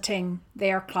closeting.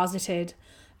 They are closeted.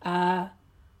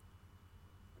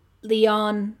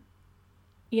 Leon,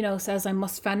 says I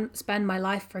must spend my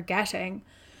life forgetting,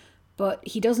 but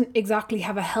he doesn't exactly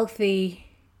have a healthy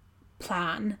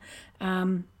plan.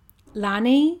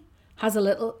 Lani has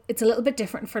it's a little bit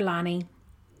different for Lani.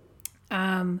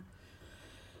 As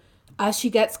she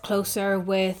gets closer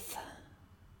with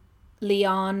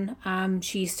Leon,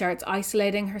 she starts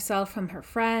isolating herself from her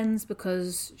friends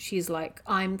because she's like,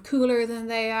 I'm cooler than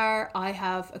they are. I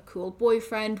have a cool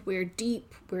boyfriend. We're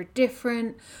deep. We're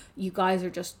different. You guys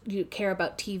you care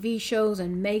about TV shows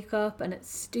and makeup and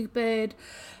it's stupid.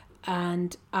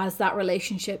 And as that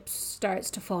relationship starts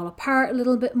to fall apart a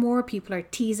little bit more, people are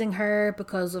teasing her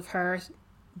because of her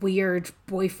weird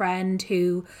boyfriend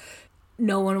who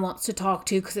no one wants to talk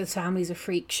to because his family's a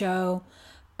freak show.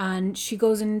 And she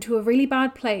goes into a really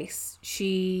bad place.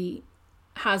 She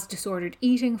has disordered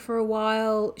eating for a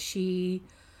while. She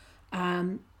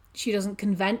doesn't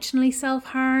conventionally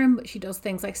self-harm, but she does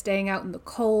things like staying out in the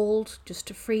cold just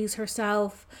to freeze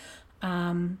herself.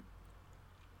 And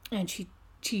she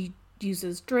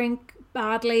uses drink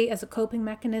badly as a coping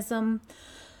mechanism.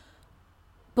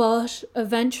 But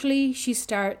eventually she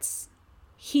starts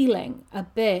healing a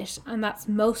bit, and that's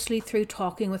mostly through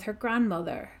talking with her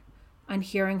grandmother and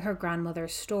hearing her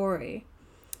grandmother's story.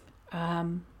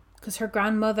 Because her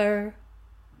grandmother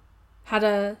had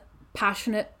a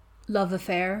passionate love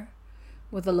affair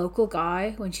with a local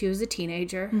guy when she was a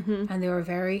teenager, and they were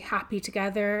very happy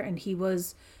together, and he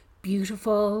was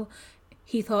beautiful.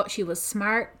 He thought she was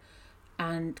smart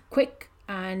and quick,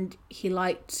 and he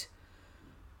liked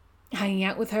hanging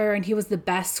out with her, and he was the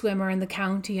best swimmer in the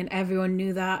county, and everyone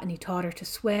knew that, and he taught her to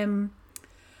swim.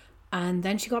 And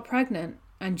then she got pregnant,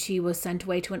 and she was sent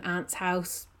away to an aunt's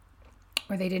house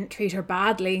where they didn't treat her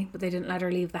badly, but they didn't let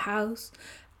her leave the house,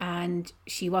 and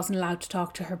she wasn't allowed to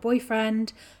talk to her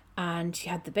boyfriend. And she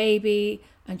had the baby,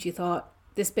 and she thought,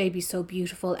 this baby's so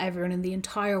beautiful, everyone in the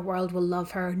entire world will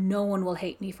love her, no one will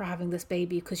hate me for having this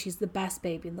baby because she's the best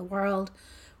baby in the world.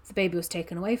 The baby was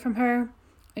taken away from her,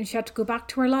 and she had to go back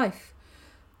to her life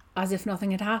as if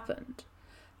nothing had happened.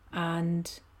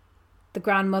 And the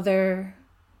grandmother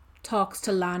talks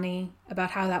to Lanny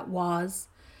about how that was,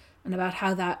 and about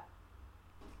how that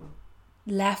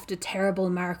left a terrible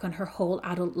mark on her whole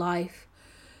adult life.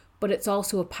 But it's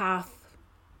also a path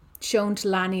shown to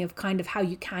Lanny of kind of how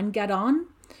you can get on.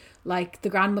 Like, the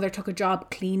grandmother took a job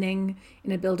cleaning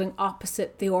in a building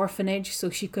opposite the orphanage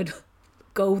so she could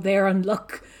go there and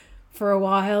look for a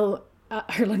while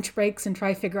at her lunch breaks and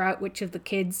try to figure out which of the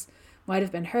kids might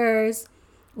have been hers.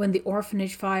 When the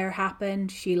orphanage fire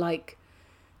happened, she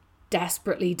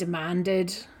desperately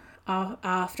demanded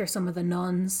after some of the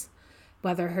nuns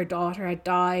whether her daughter had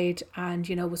died, and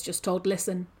was just told,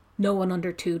 listen, no one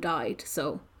under 2 died.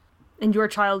 And your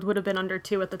child would have been under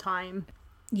 2 at the time.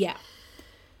 Yeah.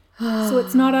 So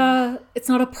it's not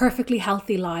a perfectly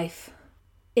healthy life.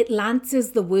 It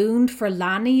lances the wound for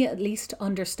Lanny, at least, to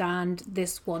understand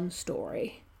this one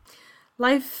story.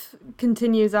 Life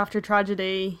continues after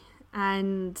tragedy,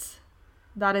 and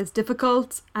that is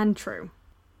difficult and true.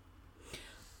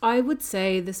 I would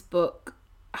say this book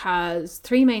has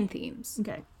 3 main themes.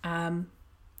 Okay.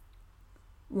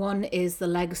 One is the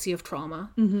legacy of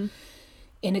trauma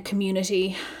in a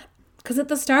community. Because at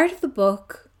the start of the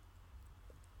book,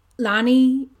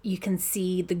 Lanny, you can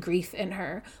see the grief in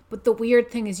her. But the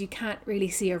weird thing is you can't really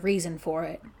see a reason for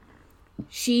it.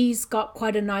 She's got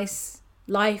quite a nice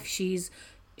life. She's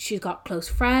got close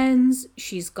friends.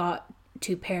 She's got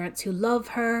 2 parents who love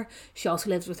her. She also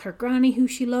lives with her granny who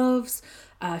she loves.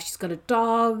 She's got a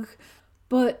dog.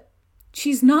 But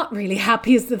she's not really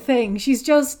happy is the thing.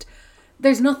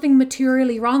 There's nothing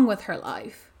materially wrong with her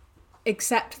life,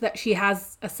 except that she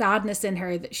has a sadness in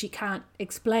her that she can't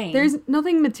explain. There's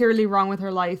nothing materially wrong with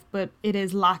her life, but it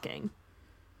is lacking.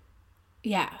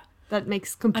 Yeah. That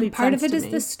makes complete sense. And part of it to is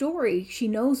me. the story she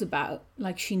knows about.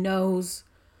 She knows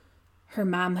her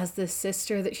mom has this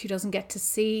sister that she doesn't get to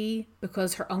see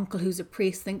because her uncle, who's a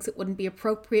priest, thinks it wouldn't be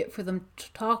appropriate for them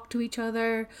to talk to each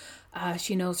other.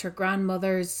 She knows her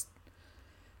grandmother's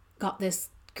got this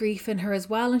grief in her as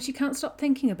well, and she can't stop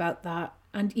thinking about that.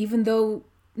 And even though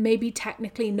maybe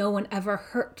technically no one ever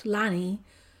hurt Lanny,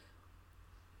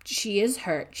 she is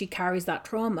hurt. She carries that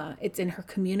trauma. It's in her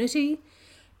community.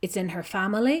 It's in her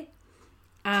family.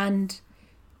 And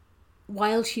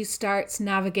while she starts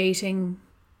navigating,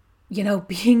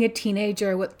 being a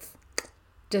teenager with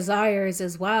desires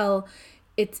as well,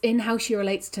 it's in how she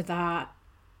relates to that.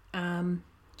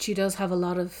 She does have a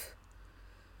lot of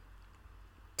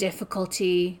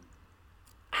difficulty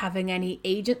having any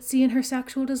agency in her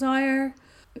sexual desire.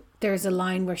 There's a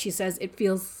line where she says it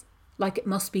feels like it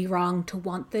must be wrong to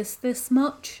want this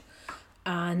much.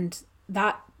 And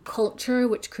that culture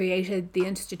which created the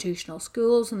institutional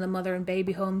schools and the mother and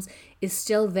baby homes is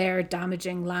still there,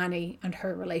 damaging Lanny and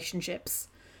her relationships,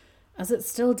 as it's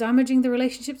still damaging the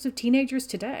relationships of teenagers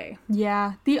today.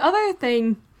 Yeah. The other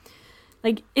thing,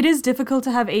 it is difficult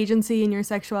to have agency in your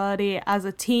sexuality as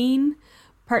a teen,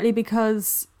 partly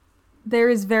because there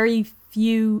is very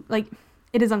few,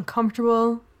 it is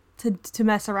uncomfortable to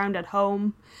mess around at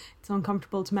home. It's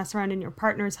uncomfortable to mess around in your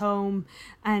partner's home,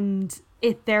 and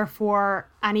it therefore,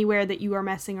 anywhere that you are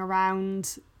messing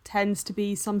around tends to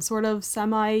be some sort of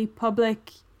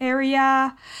semi-public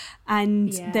area,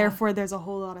 and therefore there's a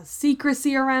whole lot of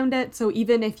secrecy around it. So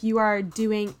even if you are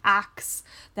doing acts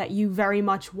that you very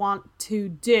much want to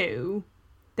do,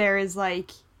 there is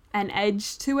like an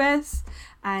edge to it,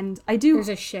 and there's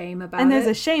a shame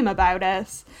about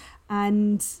it.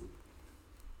 And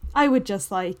I would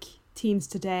just like teens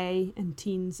today and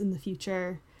teens in the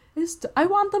future, I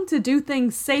want them to do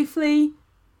things safely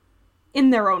in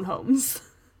their own homes.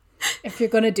 If you're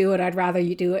gonna do it, I'd rather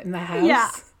you do it in the house. Yeah.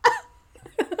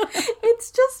 It's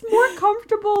just more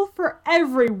comfortable for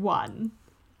everyone,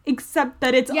 except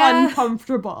that it's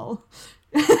uncomfortable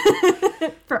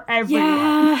for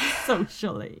everyone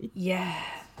socially. Yeah.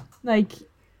 Like,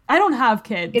 I don't have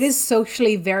kids. It is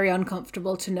socially very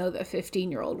uncomfortable to know that a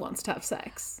 15-year-old wants to have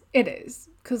sex. It is.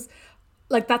 Because,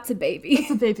 like, that's a baby.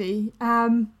 It's a baby.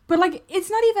 But, like,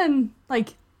 it's not even,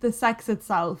 like, the sex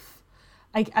itself,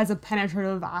 like, as a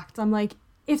penetrative act. I'm like,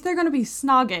 if they're going to be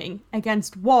snogging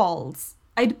against walls,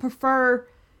 I'd prefer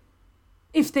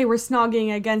if they were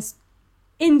snogging against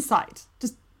inside,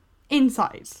 just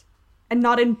inside, and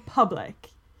not in public.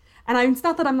 And it's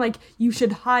not that I'm like, you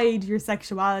should hide your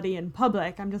sexuality in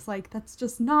public. I'm just like, that's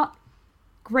just not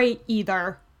great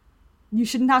either. You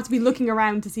shouldn't have to be looking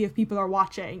around to see if people are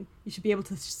watching. You should be able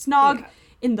to snog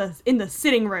in the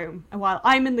sitting room, and while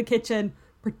I'm in the kitchen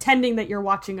pretending that you're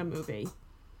watching a movie.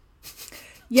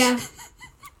 Yeah.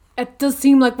 It does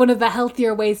seem like one of the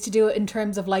healthier ways to do it in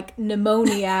terms of like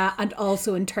pneumonia and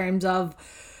also in terms of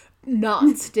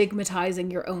not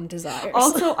stigmatizing your own desires.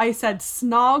 Also, I said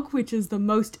snog, which is the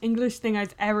most English thing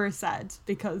I've ever said,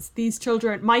 because these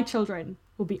children, my children,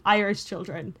 will be Irish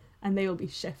children and they will be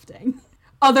shifting.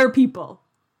 Other people,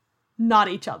 not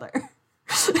each other.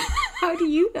 How do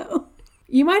you know?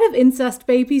 You might have incest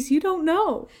babies, you don't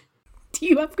know. Do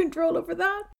you have control over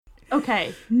that?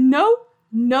 Okay, no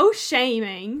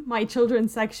shaming my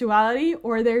children's sexuality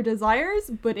or their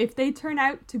desires, but if they turn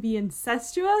out to be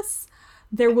incestuous,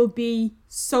 there will be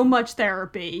so much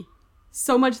therapy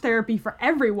for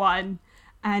everyone,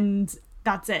 and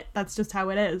that's it. That's just how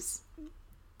it is.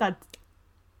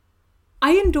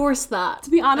 I endorse that. To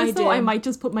be honest, I might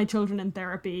just put my children in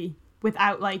therapy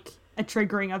without like a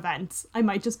triggering event. I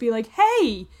might just be like,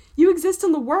 hey, you exist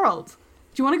in the world.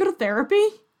 Do you want to go to therapy?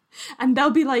 And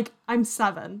they'll be like, I'm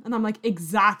 7. And I'm like,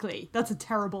 exactly. That's a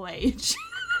terrible age.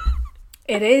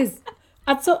 It is.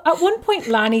 At one point,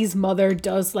 Lanny's mother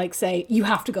does like say, you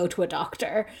have to go to a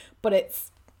doctor. But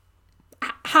it's,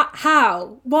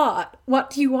 how? What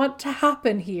do you want to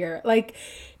happen here? Like,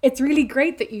 it's really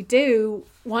great that you do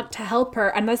want to help her.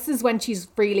 And this is when she's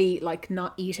really like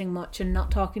not eating much and not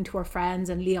talking to her friends.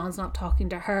 And Leon's not talking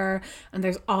to her. And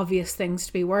there's obvious things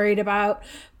to be worried about.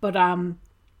 But,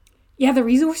 yeah, the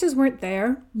resources weren't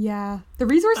there. Yeah, the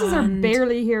resources are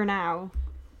barely here now.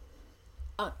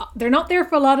 They're not there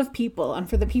for a lot of people. And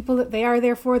for the people that they are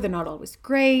there for, they're not always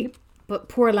great. But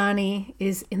poor Lanny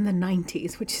is in the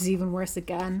 90s, which is even worse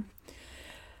again.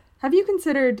 Have you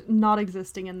considered not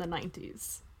existing in the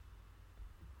 90s?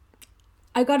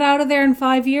 I got out of there in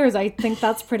 5 years. I think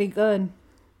that's pretty good.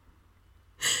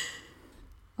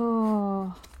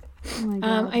 Oh my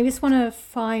God. I just want to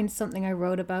find something I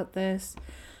wrote about this.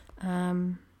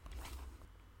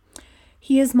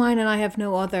 He is mine and I have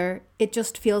no other. It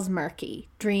just feels murky,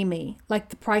 dreamy, like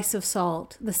the price of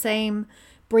salt. The same,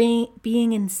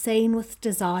 being insane with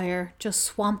desire, just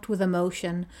swamped with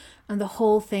emotion, and the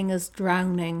whole thing is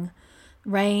drowning.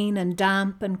 Rain and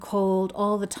damp and cold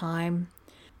all the time.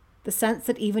 The sense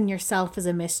that even yourself is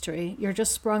a mystery. You're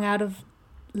just sprung out of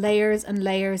layers and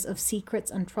layers of secrets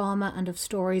and trauma and of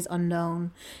stories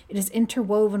unknown. It is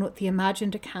interwoven with the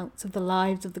imagined accounts of the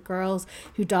lives of the girls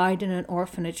who died in an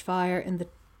orphanage fire in the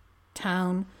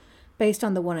town, based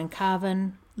on the one in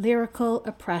Cavan. Lyrical,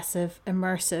 oppressive,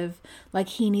 immersive, like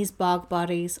Heaney's Bog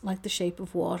Bodies, like The Shape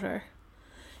of Water.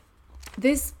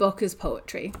 This book is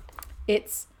poetry.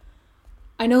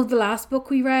 I know the last book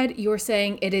we read, you were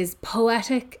saying it is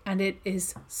poetic and it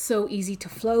is so easy to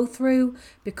flow through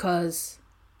because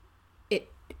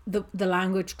the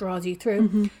language draws you through.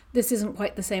 Mm-hmm. This isn't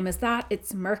quite the same as that.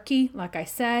 It's murky, like I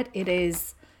said. It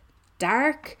is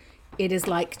dark. It is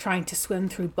like trying to swim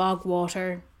through bog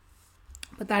water.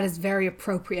 But that is very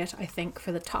appropriate, I think,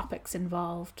 for the topics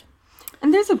involved.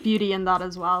 And there's a beauty in that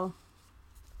as well.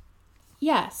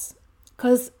 Yes,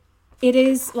 because it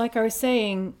is, like I was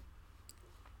saying,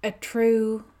 a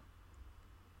true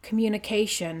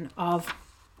communication of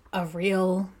a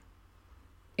real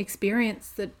experience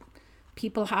that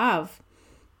people have.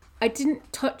 I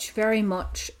didn't touch very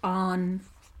much on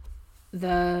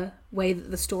the way that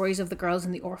the stories of the girls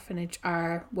in the orphanage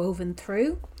are woven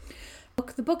through.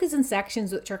 The book is in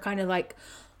sections which are kind of like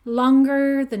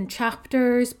longer than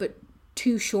chapters, but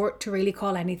too short to really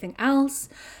call anything else.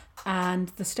 And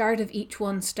the start of each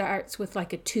one starts with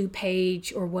like a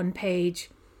 2-page or 1-page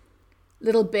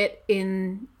little bit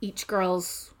in each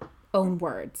girl's own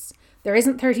words. There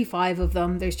isn't 35 of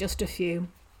them, there's just a few.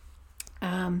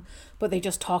 But they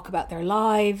just talk about their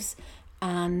lives,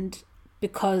 and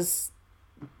because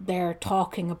they're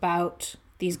talking about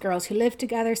these girls who live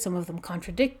together, some of them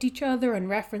contradict each other and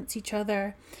reference each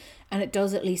other, and it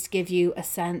does at least give you a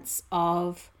sense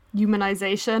of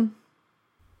humanization.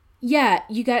 Yeah,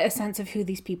 you get a sense of who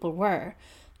these people were.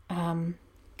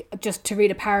 Just to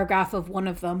read a paragraph of one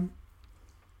of them.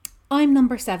 I'm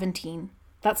number 17.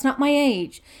 That's not my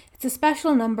age. It's a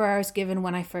special number I was given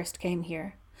when I first came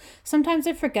here. Sometimes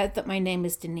I forget that my name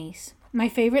is Denise. My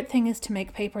favourite thing is to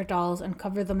make paper dolls and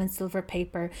cover them in silver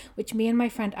paper, which me and my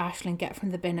friend Aisling get from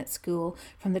the bin at school,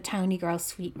 from the Townie Girls'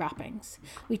 sweet wrappings.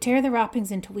 We tear the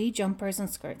wrappings into wee jumpers and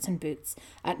skirts and boots.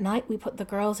 At night we put the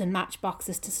girls in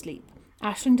matchboxes to sleep.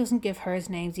 Aisling doesn't give hers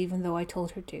names even though I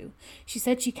told her to. She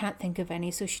said she can't think of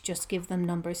any, so she just gives them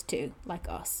numbers too, like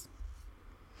us.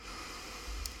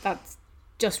 That's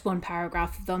just one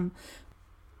paragraph of them.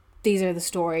 These are the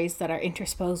stories that are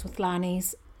intersposed with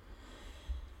Lanny's.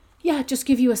 Yeah, just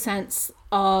give you a sense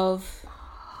of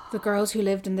the girls who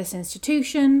lived in this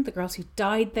institution, the girls who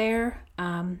died there,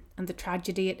 and the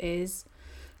tragedy it is.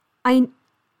 I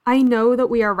know that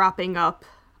we are wrapping up,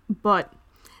 but,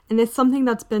 and it's something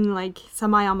that's been like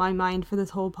semi on my mind for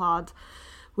this whole pod,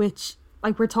 which,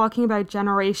 like, we're talking about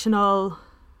generational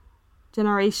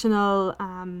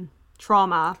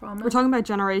trauma. We're talking about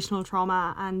generational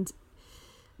trauma, and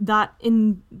that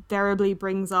invariably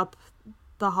brings up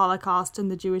the Holocaust and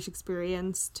the Jewish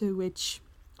experience, to which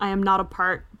I am not a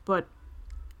part, but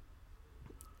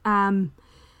and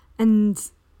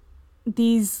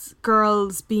these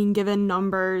girls being given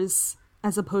numbers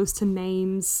as opposed to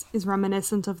names is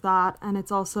reminiscent of that, and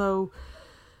it's also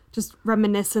just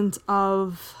reminiscent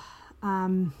of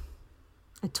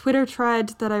a Twitter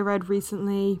thread that I read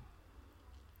recently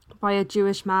by a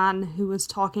Jewish man who was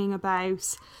talking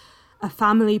about a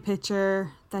family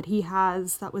picture that he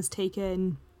has that was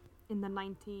taken in the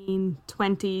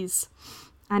 1920s,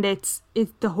 and it's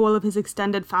the whole of his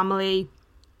extended family,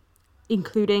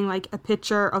 including like a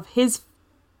picture of his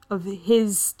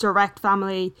direct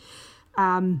family.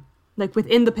 Like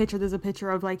within the picture there's a picture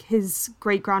of like his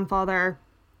great grandfather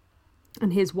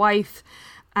and his wife,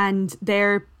 and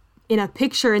they're in a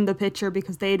picture in the picture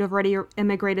because they'd already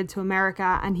immigrated to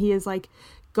America, and he is like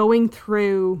going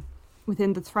through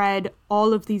within the thread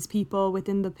all of these people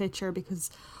within the picture, because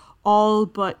all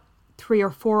but 3 or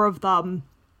 4 of them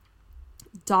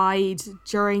died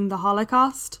during the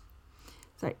Holocaust.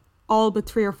 Sorry, all but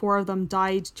 3 or 4 of them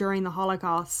died during the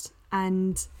Holocaust,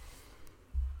 and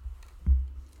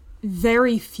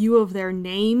very few of their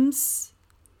names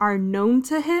are known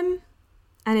to him,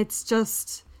 and it's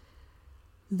just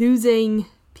losing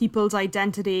people's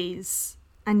identities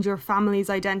and your family's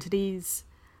identities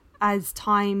as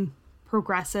time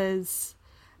progresses,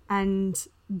 and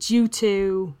due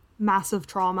to massive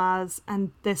traumas.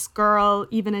 And this girl,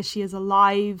 even as she is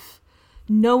alive,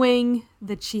 knowing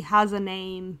that she has a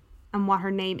name and what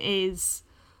her name is,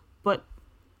 but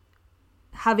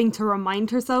having to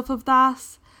remind herself of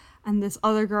that, and this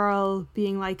other girl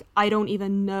being like, I don't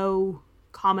even know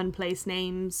commonplace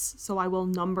names, so I will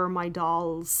number my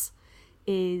dolls,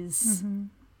 is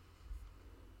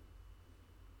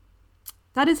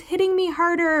that is hitting me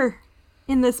harder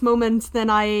in this moment than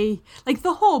I, like,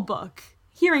 the whole book,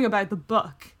 hearing about the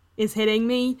book is hitting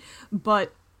me,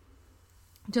 but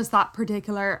just that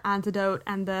particular antidote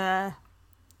and the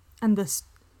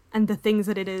things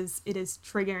that it is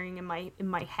triggering in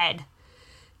my head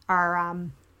are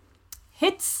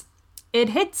hits. It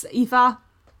hits, Aoife.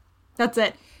 That's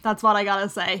it. That's what I gotta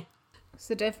say.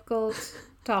 It's a difficult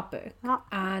topic,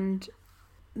 and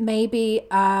maybe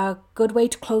a good way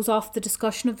to close off the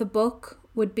discussion of the book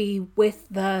would be with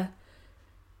the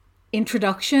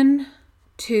introduction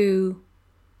to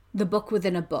the book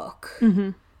within a book,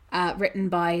 written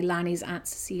by Lanny's Aunt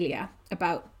Cecilia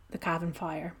about the Cavan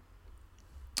Fire.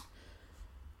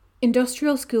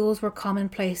 Industrial schools were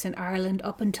commonplace in Ireland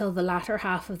up until the latter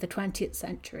half of the 20th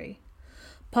century.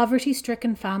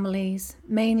 Poverty-stricken families,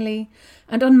 mainly,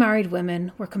 and unmarried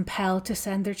women were compelled to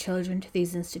send their children to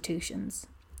these institutions.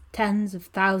 Tens of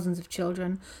thousands of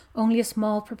children, only a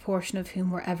small proportion of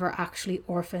whom were ever actually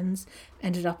orphans,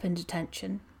 ended up in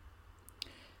detention.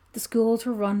 The schools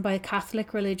were run by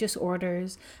Catholic religious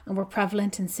orders and were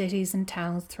prevalent in cities and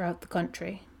towns throughout the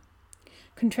country.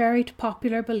 Contrary to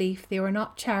popular belief, they were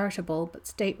not charitable but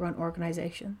state-run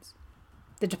organisations.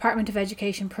 The Department of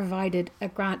Education provided a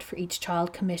grant for each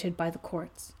child committed by the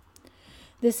courts.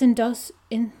 This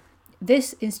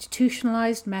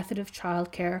institutionalised method of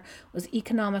childcare was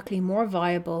economically more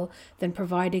viable than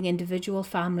providing individual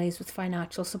families with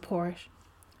financial support.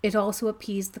 It also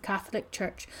appeased the Catholic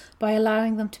Church by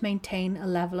allowing them to maintain a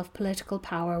level of political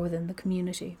power within the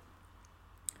community.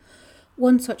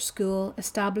 One such school,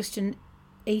 established in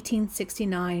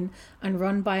 1869 and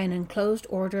run by an enclosed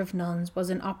order of nuns,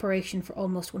 was in operation for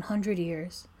almost 100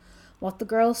 years. What the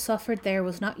girls suffered there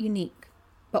was not unique,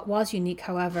 but was unique,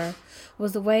 however,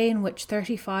 was the way in which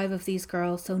 35 of these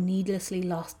girls so needlessly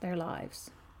lost their lives.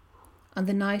 On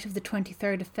the night of the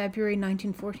 23rd of February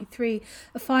 1943,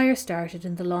 a fire started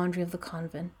in the laundry of the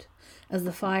convent. As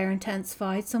the fire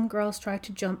intensified, some girls tried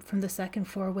to jump from the second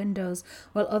floor windows,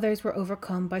 while others were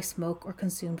overcome by smoke or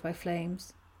consumed by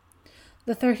flames.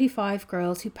 The 35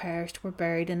 girls who perished were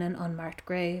buried in an unmarked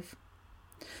grave.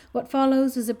 What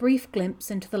follows is a brief glimpse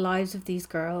into the lives of these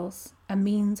girls, a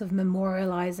means of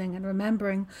memorialising and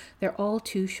remembering their all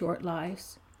too short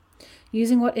lives.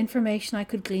 Using what information I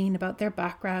could glean about their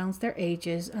backgrounds, their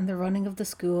ages, and the running of the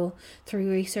school through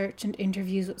research and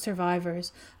interviews with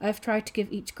survivors, I have tried to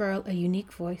give each girl a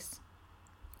unique voice.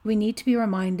 We need to be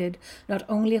reminded not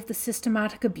only of the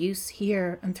systematic abuse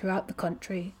here and throughout the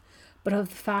country, but of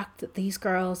the fact that these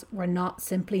girls were not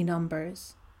simply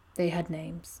numbers. They had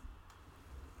names.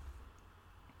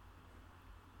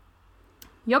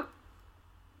 Yup.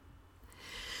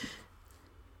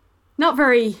 Not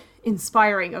very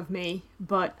inspiring of me,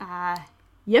 but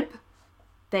yep.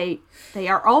 They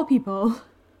are all people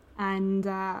and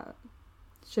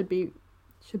should be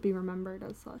remembered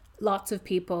as such. Lots of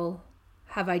people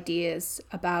have ideas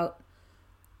about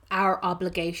our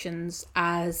obligations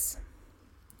as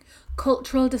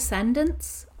cultural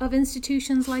descendants of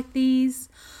institutions like these,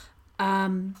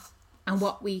 and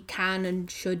what we can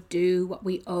and should do, what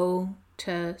we owe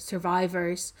to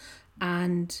survivors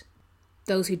and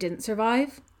those who didn't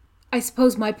survive. I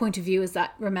suppose my point of view is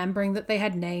that remembering that they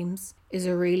had names is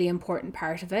a really important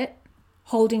part of it.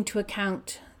 Holding to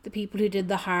account the people who did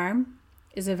the harm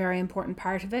is a very important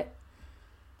part of it.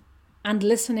 And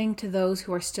listening to those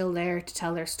who are still there to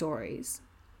tell their stories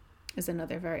is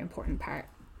another very important part.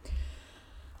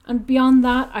 And beyond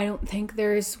that, I don't think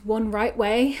there's one right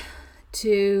way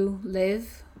to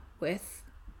live with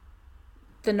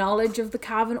the knowledge of the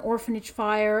Cavan orphanage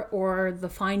fire or the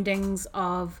findings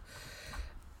of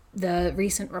the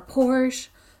recent report,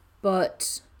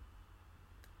 but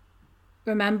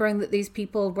remembering that these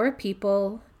people were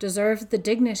people, deserved the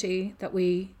dignity that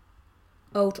we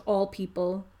owe to all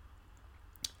people,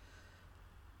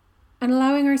 and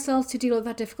allowing ourselves to deal with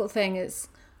that difficult thing is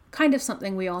kind of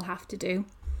something we all have to do.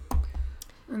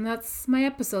 And that's my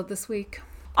episode this week.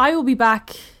 I will be back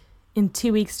in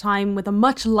 2 weeks' time with a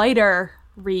much lighter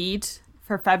read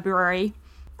for February.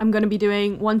 I'm going to be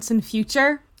doing Once in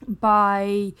Future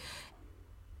by...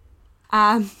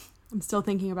 I'm still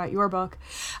thinking about your book.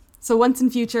 So Once in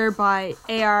Future by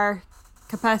A.R.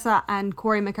 Capessa and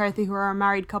Corey McCarthy, who are a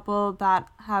married couple that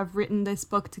have written this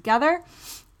book together.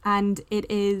 And it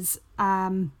is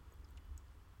a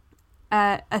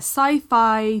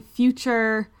sci-fi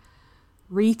future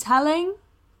retelling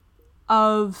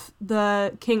of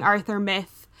the King Arthur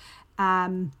myth,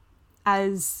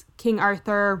 as King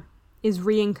Arthur is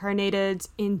reincarnated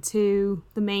into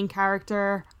the main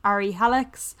character Ari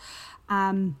Helix,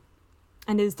 and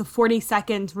is the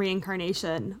 42nd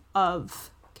reincarnation of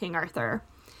King Arthur.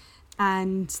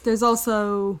 And there's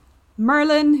also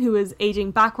Merlin, who is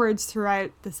aging backwards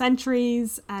throughout the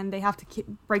centuries, and they have to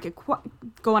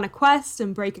go on a quest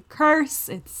and break a curse.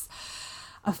 It's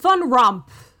a fun romp,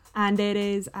 and it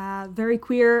is very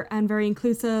queer and very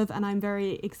inclusive, and I'm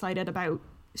very excited about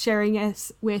sharing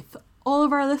it with all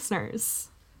of our listeners.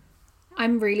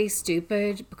 I'm really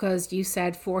stupid because you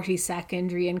said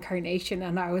 42nd reincarnation,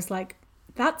 and I was like,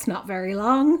 that's not very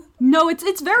long. No,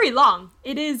 it's very long.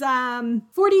 It is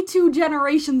 42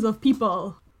 generations of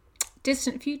people.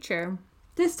 Distant future.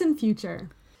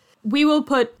 We'll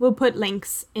put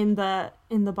links in the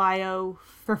bio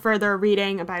for further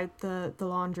reading about the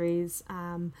laundries,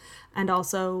 and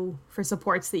also for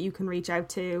supports that you can reach out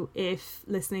to if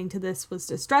listening to this was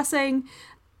distressing.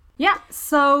 Yeah,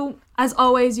 so as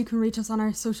always, you can reach us on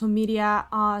our social media.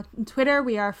 On Twitter,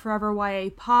 we are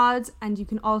ForeverYAPod, and you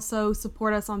can also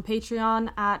support us on Patreon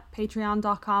at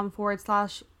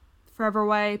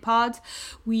patreon.com/ForeverYAPod.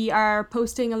 We are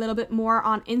posting a little bit more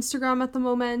on Instagram at the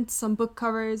moment, some book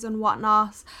covers and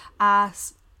whatnot,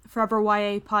 at Forever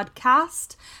YA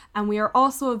Podcast. And we are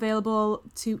also available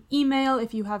to email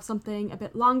if you have something a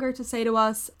bit longer to say to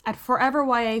us at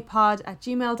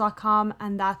foreveryapod@gmail.com.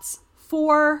 And that's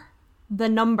for the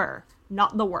number,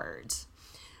 not the word.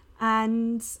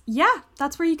 And yeah,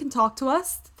 that's where you can talk to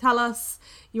us. Tell us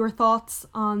your thoughts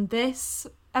on this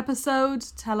episode.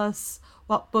 Tell us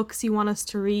what books you want us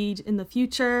to read in the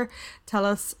future. Tell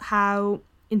us how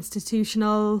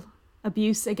institutional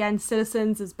abuse against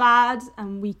citizens is bad,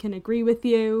 and we can agree with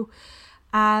you.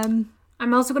 I'm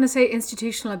also going to say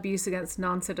institutional abuse against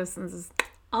non-citizens is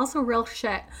also real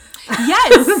shit.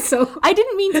 Yes. So I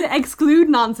didn't mean to exclude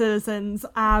non-citizens.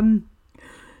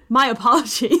 My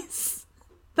apologies.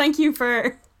 Thank you,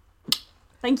 Aoife.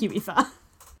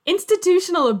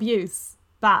 Institutional abuse,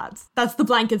 bad. That's the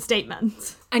blanket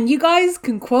statement. And you guys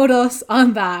can quote us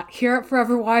on that here at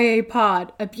Forever YA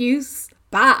Pod. Abuse,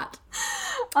 bad.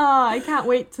 I can't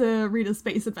wait to read a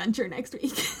space adventure next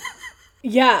week.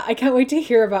 Yeah, I can't wait to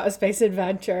hear about a space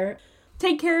adventure.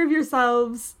 Take care of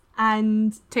yourselves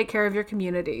and take care of your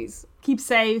communities. Keep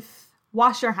safe.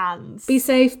 Wash your hands. Be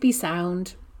safe, be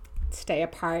sound. Stay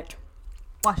apart.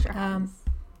 Wash your hands.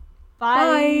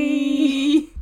 Bye.